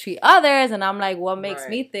people treat others, and I'm like, what makes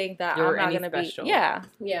me think that I'm not going to be? Yeah.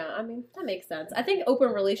 Yeah, I mean, that makes sense. I think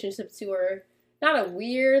open relationships, too, are not a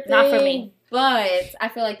weird thing. Not for me. But I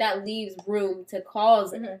feel like that leaves room to cause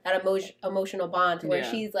that emotional bond to where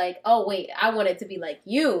she's like, oh, wait, I want it to be like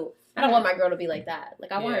you. I don't want my girl to be like that.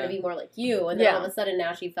 Like, I want her to be more like you. And then all of a sudden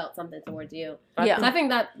now she felt something towards you. Yeah. So I think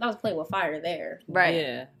that was playing with fire there. Right.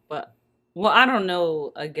 Yeah, but... Well, I don't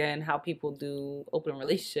know, again, how people do open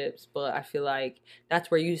relationships, but I feel like that's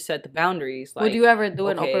where you set the boundaries. Like, would you ever do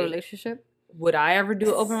an open relationship? Would I ever do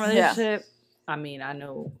an open relationship? I mean, I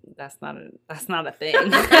know that's not a thing.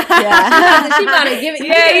 Yeah. She about to give it.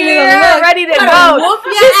 Yeah, you're ready to go.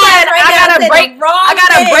 She said, I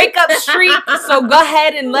got a breakup streak, so go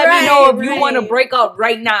ahead and let me know if you want to break up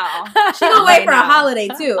right now. She gonna wait for a holiday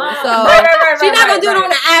too. So she's not gonna do it on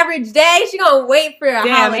an average day. She gonna wait for a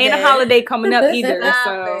holiday. Ain't a holiday coming up either.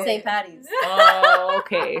 So St. Patty's. Oh,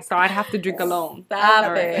 okay. So I'd have to drink alone.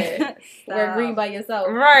 Stop it. Wear green by yourself.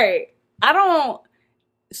 Right. I don't.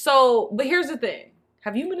 So, but here's the thing.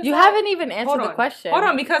 Have you been a You haven't even answered the question. Hold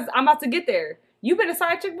on, because I'm about to get there. You been a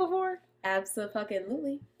side chick before?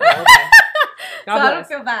 Absolutely. Oh, okay. So I don't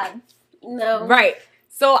feel bad. No. Right.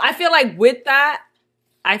 So I feel like with that,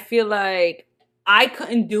 I feel like I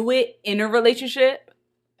couldn't do it in a relationship.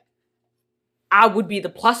 I would be the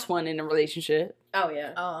plus one in a relationship. Oh,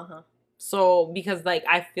 yeah. Oh, uh-huh. So, because, like,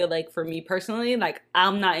 I feel like for me personally, like,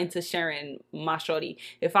 I'm not into sharing my shorty.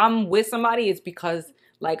 If I'm with somebody, it's because,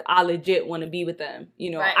 like, I legit want to be with them.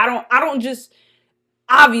 You know, right. I don't just,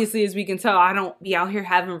 obviously, as we can tell, I don't be out here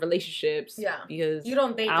having relationships. Yeah. Because you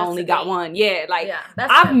don't date I only got one. Yeah. Like,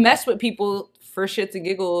 that's I've messed with people for shits and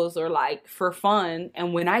giggles or, like, for fun.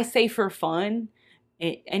 And when I say for fun,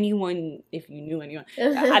 anyone, if you knew anyone,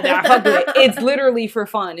 I fuck with it. It's literally for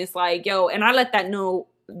fun. It's like, yo, and I let that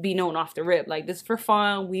be known off the rip. Like, this is for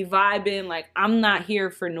fun. We vibing. Like, I'm not here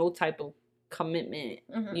for no type of commitment.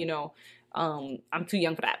 You know, I'm too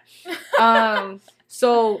young for that.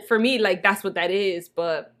 So for me, like, that's what that is.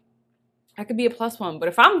 But I could be a plus one. But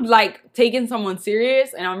if I'm like taking someone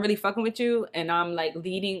serious and I'm really fucking with you and I'm like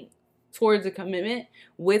leading towards a commitment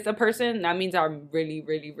with a person, that means I'm really,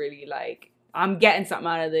 really, really like, I'm getting something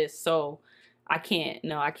out of this. So I can't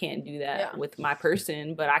do that with my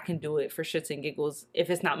person, but I can do it for shits and giggles if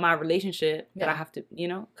it's not my relationship that I have to,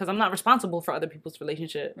 because I'm not responsible for other people's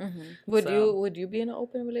relationship. Would you be in an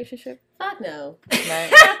open relationship? Fuck no. Right.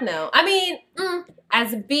 Fuck no. I mean,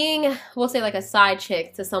 as being, we'll say like a side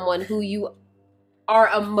chick to someone who you are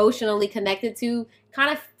emotionally connected to,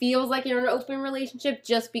 kind of feels like you're in an open relationship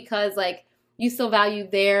just because like you still value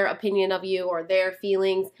their opinion of you or their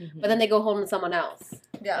feelings, but then they go home to someone else.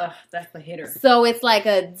 Yeah, ugh, that's the hitter. So it's like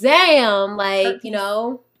a damn, like,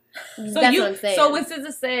 So that's what I'm saying. So when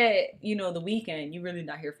SZA said, the weekend, you really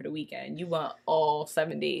not here for the weekend. You want all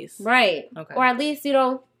 7 days. Right. Okay. Or at least,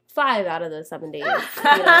 5 out of the 7 days.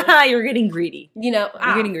 You're getting greedy. You're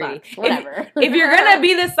getting greedy. Whatever. If you're gonna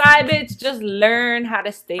be the side bitch, just learn how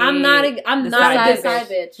to stay. I'm not a good side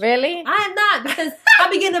bitch. Really? I'm not, because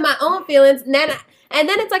I'll be getting in my own feelings, and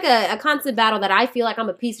then it's like a constant battle that I feel like I'm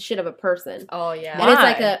a piece of shit of a person. Oh yeah. And it's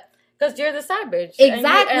like because you're the side bitch.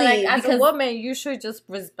 Exactly. And like, as a woman, you should just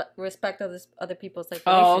respect other people's like relationships.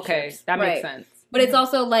 Oh, okay. That makes sense. But it's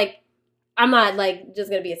also like, I'm not like just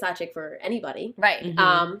gonna be a side chick for anybody. Right.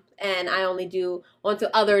 Mm-hmm. And I only do unto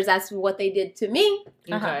others as to what they did to me,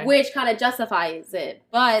 Okay. which kind of justifies it.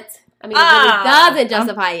 But it really doesn't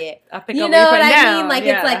justify it. I think you know what I mean? Like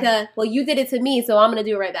it's like well, you did it to me, so I'm gonna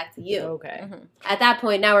do it right back to you. Okay. At that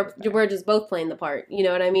point, now we're just both playing the part. You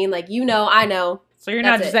know what I mean? Like I know. So you're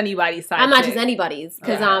not just anybody's side. I'm not chick. just anybody's,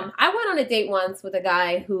 because I went on a date once with a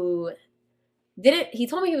guy who he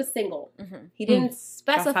told me he was single. He didn't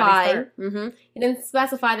specify. He didn't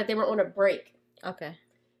specify that they were on a break. Okay.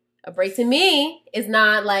 A break to me is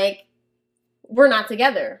not like we're not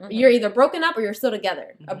together. You're either broken up or you're still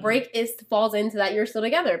together. A break falls into that you're still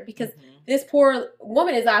together, because this poor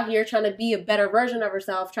woman is out here trying to be a better version of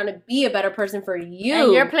herself, trying to be a better person for you.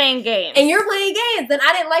 And you're playing games. And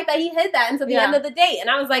I didn't like that he hid that until the end of the date. And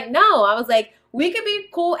I was like, no. I was like, we could be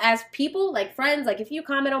cool as people, like friends. Like, if you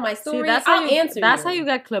comment on my story, I'll answer you. That's how you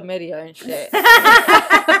get chlamydia and shit.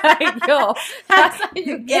 Like, yo, that's how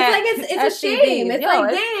you get. It's a shame. It's like,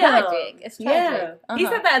 damn. Tragic. It's tragic. Yeah. He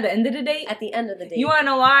said that at the end of the date? At the end of the date. You want to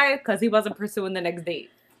know why? Because he wasn't pursuing the next date.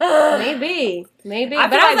 Maybe.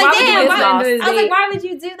 But I was like, why would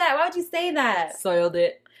you do that? Why would you say that? Soiled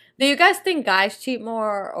it. Do you guys think guys cheat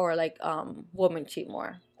more or like women cheat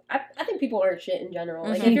more? I think people aren't shit in general.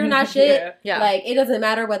 Like, if you're not shit, like, it doesn't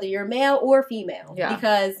matter whether you're male or female. Yeah.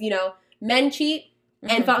 Because, men cheat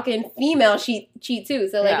and fucking females cheat too.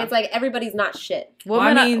 So, like, it's like everybody's not shit.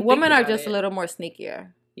 Women are just a little more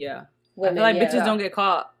sneakier. Yeah. I feel like bitches don't get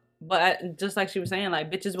caught. But just like she was saying,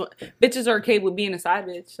 like, bitches are okay with being a side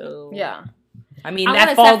bitch. So, yeah. I mean,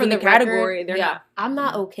 that falls in the category. They're not. I'm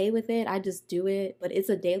not okay with it. I just do it. But it's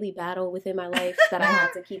a daily battle within my life that I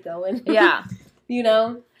have to keep going. Yeah.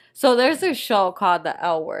 So there's a show called The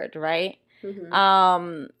L Word, right?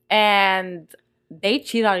 And they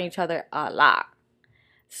cheat on each other a lot.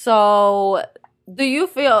 So do you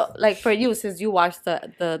feel like, for you, since you watched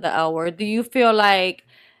the L Word, do you feel like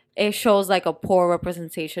it shows like a poor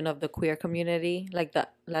representation of the queer community, like the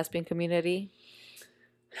lesbian community?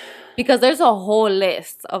 Because there's a whole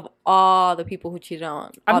list of all the people who cheated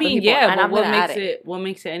on. I mean, yeah, but what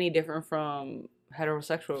makes it any different from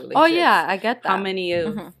heterosexual relationships? Oh yeah, I get that. How many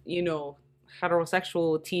of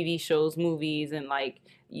heterosexual TV shows, movies, and like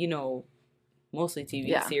mostly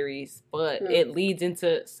TV series, but it leads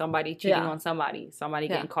into somebody cheating on somebody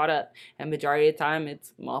getting caught up, and majority of the time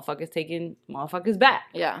it's motherfuckers taking motherfuckers back.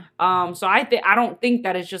 Yeah. So I don't think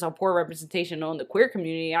that it's just a poor representation on the queer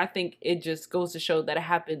community. I think it just goes to show that it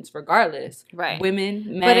happens regardless. Right.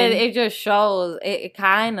 Women, men. But it just shows. It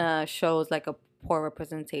kind of shows like a poor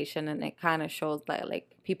representation, and it kind of shows that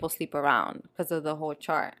like people sleep around because of the whole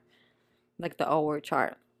chart, like the O word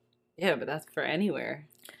chart. Yeah, but that's for anywhere.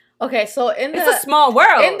 Okay, so it's a small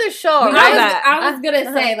world. In the show, I was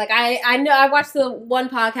gonna say, like, I know I watched the one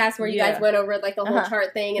podcast where you guys went over like the whole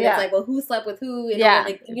chart thing, and it's like, well, who slept with who? And all,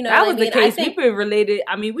 like, that was the case. We've been related.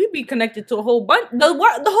 I mean, we'd be connected to a whole bunch, the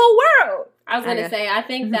whole world. I was gonna say, I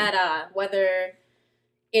think that whether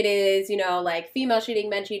it is like female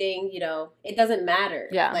cheating, men cheating, it doesn't matter.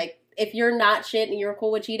 Yeah, like. If you're not shit and you're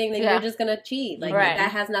cool with cheating, then you're just gonna cheat. Like that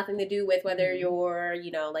has nothing to do with whether you're,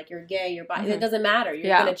 like you're gay, you're bi. It doesn't matter.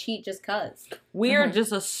 You're gonna cheat just cuz. We are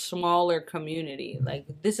just a smaller community. Like,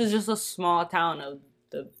 this is just a small town of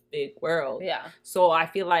the big world. Yeah. So I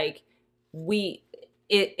feel like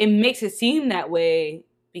it makes it seem that way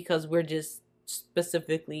because we're just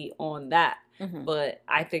specifically on that Mhm. But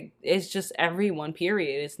I think it's just everyone,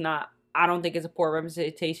 period. It's not, I don't think it's a poor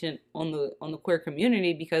representation on the queer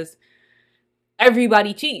community because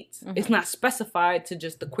everybody cheats. Mhm. It's not specified to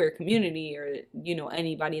just the queer community or, you know,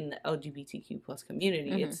 anybody in the LGBTQ plus community.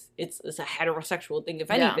 Mhm. It's a heterosexual thing, if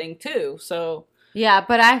Yeah. anything, too. So Yeah,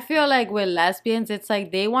 but I feel like with lesbians, it's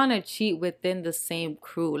like they want to cheat within the same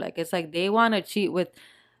crew. Like it's like they want to cheat with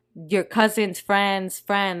your cousin's friend's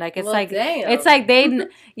friend. Like it's Well, like damn. it's like they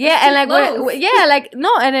yeah, and like close. yeah, like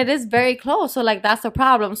no, and it is very close. So like that's the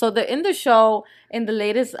problem. So in the show, in the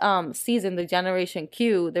latest season, the Generation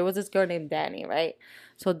Q, there was this girl named Danny, right?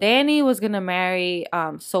 So Danny was gonna marry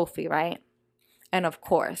Sophie, right? And of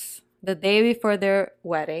course, the day before their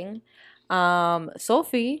wedding,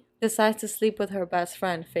 Sophie decides to sleep with her best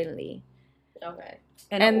friend Finley. Okay.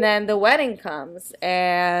 And then the wedding comes,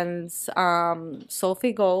 and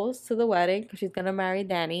Sophie goes to the wedding because she's gonna marry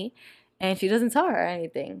Danny, and she doesn't tell her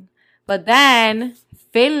anything. But then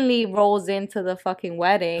Finley rolls into the fucking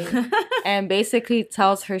wedding and basically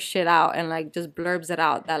tells her shit out and like just blurbs it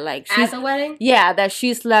out that like she's at the wedding. Yeah, that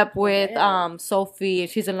she slept with Yeah. Sophie and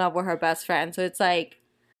she's in love with her best friend. So it's like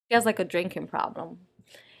she has like a drinking problem.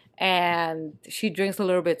 And she drinks a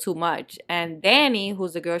little bit too much. And Danny,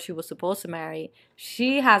 who's the girl she was supposed to marry,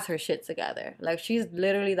 she has her shit together. Like, she's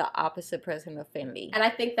literally the opposite person of Finley. And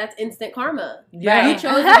I think that's instant karma. Yeah. You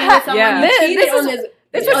chose to be with someone Yeah. you cheated This is- on this.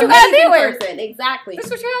 this is what you gotta amazing deal with. person. Exactly. That's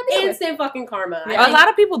what you gotta deal with. Instant fucking karma. I a think- lot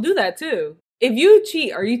of people do that, too. If you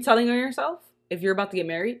cheat, are you telling on yourself if you're about to get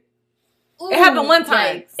married? It happened one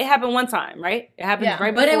time. Yikes. It happened one time, right? It happened Yeah.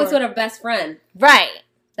 right before. But it was with her best friend. Right.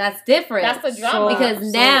 That's different. That's the drama. Because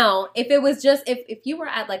So- now, if it was just if you were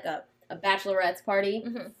at like a bachelorette's party,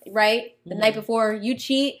 right, the Mhm. night before you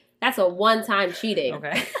cheat, that's a one-time cheating.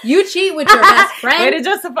 Okay. You cheat with your best Way friend. to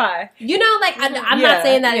justify. You know, like I'm Yeah, not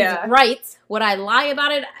saying that yeah. it's right. Would I lie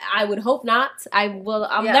about it? I would hope not. I'm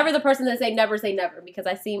Yeah. never the person to say never because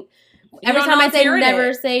I seem You every don't time know I until say you're in never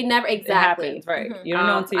it. say never. It Exactly. happens, right? Mhm. You don't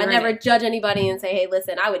know until I you're in never it. judge anybody and say, hey,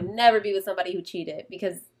 listen, I would never be with somebody who cheated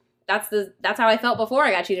because that's how I felt before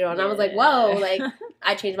I got cheated on. I was like, whoa, like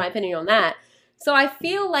I changed my opinion on that. So I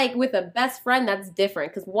feel like with a best friend, that's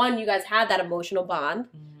different because one, you guys had that emotional bond.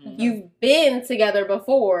 Mhm. You've been together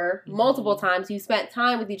before multiple Mhm. times. You spent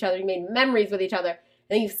time with each other. You made memories with each other. And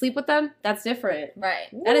then you sleep with them. That's different. Right.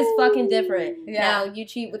 That is fucking different. Yeah. Now you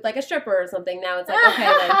cheat with like a stripper or something. Now it's like, okay,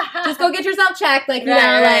 like, just go get yourself checked. Like, you Right, know,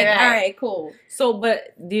 right, like, right. all right, cool. So,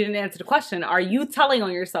 but you didn't answer the question. Are you telling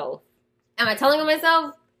on yourself? Am I telling on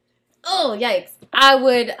myself? Oh, yikes. I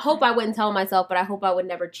would hope I wouldn't tell myself, but I hope I would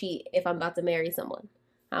never cheat if I'm about to marry someone.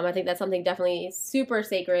 I think that's something definitely super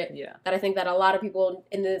sacred Yeah. that I think that a lot of people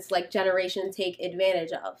in this like generation take advantage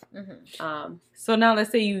of. So now let's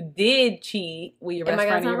say you did cheat with your Am best I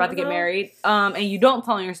gonna friend and you're tell about to get myself? married, and you don't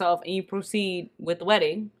tell on yourself and you proceed with the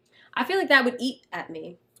wedding. I feel like that would eat at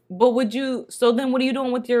me. But would you, so then what are you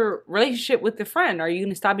doing with your relationship with the friend? Are you going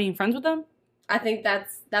to stop being friends with them? I think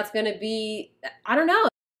that's going to be, I don't know.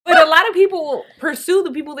 But a lot of people pursue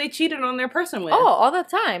the people they cheated on their person with. Oh, all the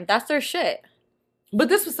time. That's their shit. But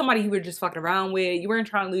this was somebody you were just fucking around with. You weren't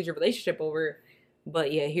trying to lose your relationship over.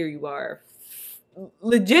 But yeah, here you are.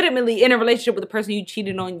 Legitimately in a relationship with the person you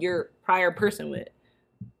cheated on your prior person with.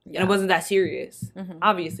 And it wasn't that serious. Mhm.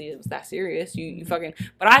 Obviously, it was that serious. You fucking.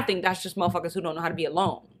 But I think that's just motherfuckers who don't know how to be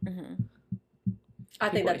alone. Mhm. I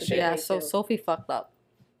think People that's ain't a Yeah, big so thing, too. Sophie fucked up.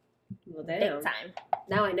 Well, damn. time.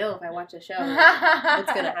 Now I know if I watch a show,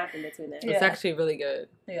 what's going to happen between them. It's actually really good.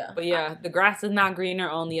 Yeah. But yeah, the grass is not greener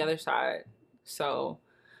on the other side. So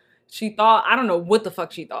she thought, I don't know what the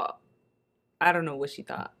fuck she thought. I don't know what she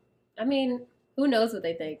thought. I mean, who knows what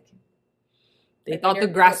they think? They Like, thought the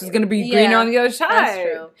you're- grass was gonna be Yeah, greener on the other side. That's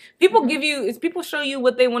true. People give you, it's people show you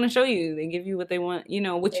what they want to show you. They give you what they want, you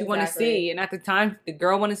know, what you want to Exactly. see. And at the time, the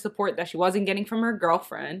girl wanted support that she wasn't getting from her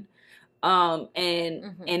girlfriend. And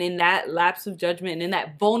in that lapse of judgment and in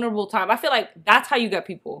that vulnerable time, I feel like that's how you get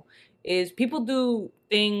people. Is people do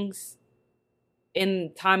things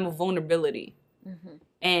in time of vulnerability. Mhm.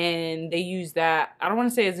 And they use that, I don't want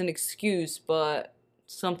to say as an excuse, but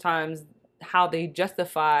sometimes how they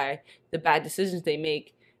justify the bad decisions they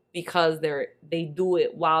make because they do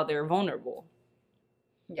it while they're vulnerable.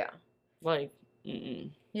 Yeah. Like,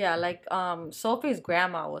 mm-mm. Yeah, like Sophie's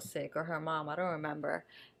grandma was sick or her mom, I don't remember.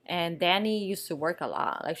 And Danny used to work a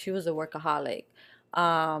lot. Like she was a workaholic.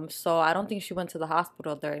 So I don't think she went to the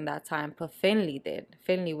hospital during that time, but Finley did.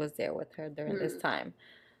 Finley was there with her during this time.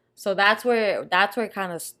 So that's where it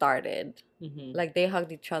kind of started. Mhm. Like they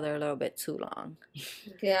hugged each other a little bit too long.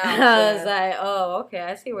 Yeah. I was like, oh, okay,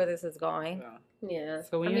 I see where this is going. Yeah. Yeah.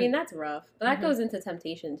 So when I you- mean, that's rough. But that Mhm. goes into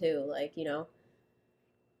temptation, too. Like, you know,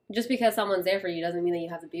 Just because someone's there for you doesn't mean that you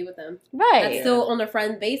have to be with them. Right. That's still on a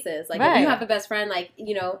friend basis. Like, if you have a best friend, like,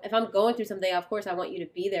 you know, if I'm going through something, of course I want you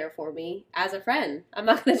to be there for me as a friend. I'm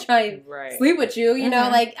not going to try and sleep with you, you know?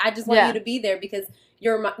 Like, I just want you to be there because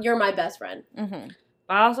you're my best friend.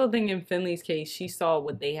 I also think in Finley's case, she saw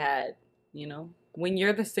what they had, you know? When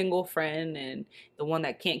you're the single friend and the one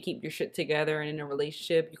that can't keep your shit together and in a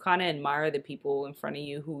relationship, you kind of admire the people in front of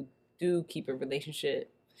you who do keep a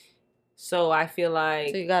relationship. So I feel like...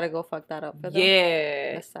 So you gotta go fuck that up for them?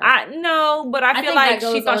 Yeah. I feel like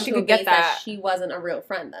she thought she could get that. She wasn't a real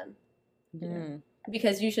friend then.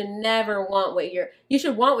 Because you should never want you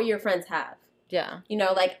should want what your friends have. Yeah. You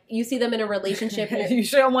know, like, you see them in a relationship. You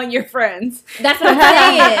shouldn't want your friends. That's what I'm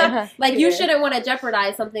saying. Like, you shouldn't want to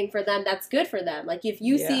jeopardize something for them that's good for them. Like, if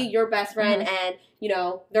you see your best friend and, you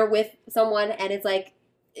know, they're with someone and it's like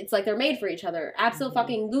they're made for each other.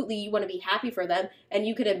 Absolutely, you want to be happy for them. And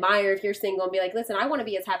you could admire if you're single and be like, listen, I want to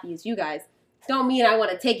be as happy as you guys. Don't mean I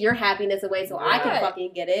want to take your happiness away so I can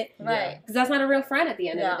fucking get it. Right. Because that's not a real friend at the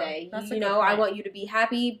end of the day. You know, I want you to be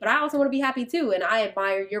happy, but I also want to be happy too. And I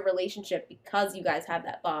admire your relationship because you guys have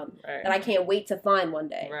that bond that I can't wait to find one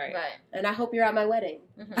day. Right. And I hope you're at my wedding.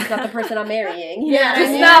 It's not the person I'm marrying.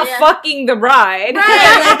 Just not fucking the bride.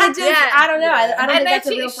 Right. Like, it just, I don't know. I don't think that's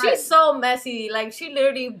a real friend. She's so messy. Like, she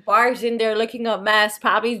literally barged in there looking a mess,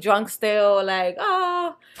 probably drunk still. Like,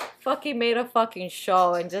 oh, fucking made a fucking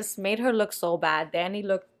show and just made her look so bad. Danny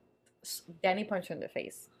punched her in the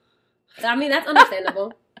face. I mean, that's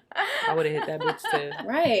understandable. I would have hit that bitch too.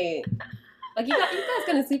 Right. Like, you guys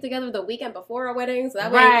gonna sleep together the weekend before our wedding, so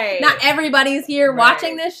that way not everybody's here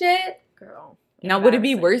watching this shit. Girl. Now, would it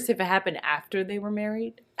be worse if it happened after they were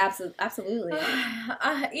married? Absolutely.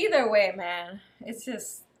 Either way, man. It's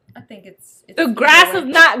just, I think it's the grass is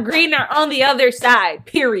not greener on the other side,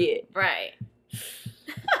 period. Right.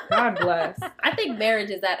 God bless. I think marriage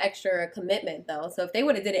is that extra commitment, though. So if they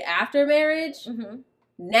would have did it after marriage,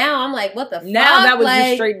 now I'm like, what the fuck? Now that was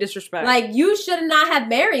just straight disrespect. Like, you should not have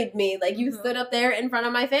married me. Like, you stood up there in front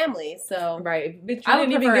of my family. So right, bitch, you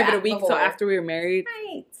didn't even give it a week till after we were married.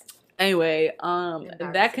 Right. Anyway,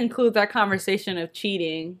 that concludes our conversation of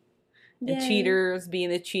cheating and cheaters being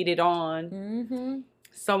the cheated on.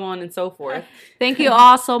 So on and so forth. Thank you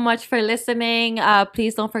all so much for listening.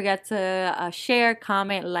 Please don't forget to share,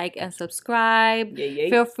 comment, like, and subscribe.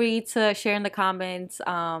 Feel free to share in the comments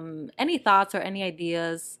any thoughts or any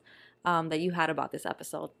ideas that you had about this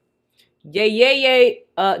episode.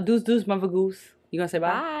 Deuce, mother goose. You gonna say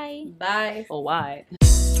bye? Bye. Bye. Oh, why?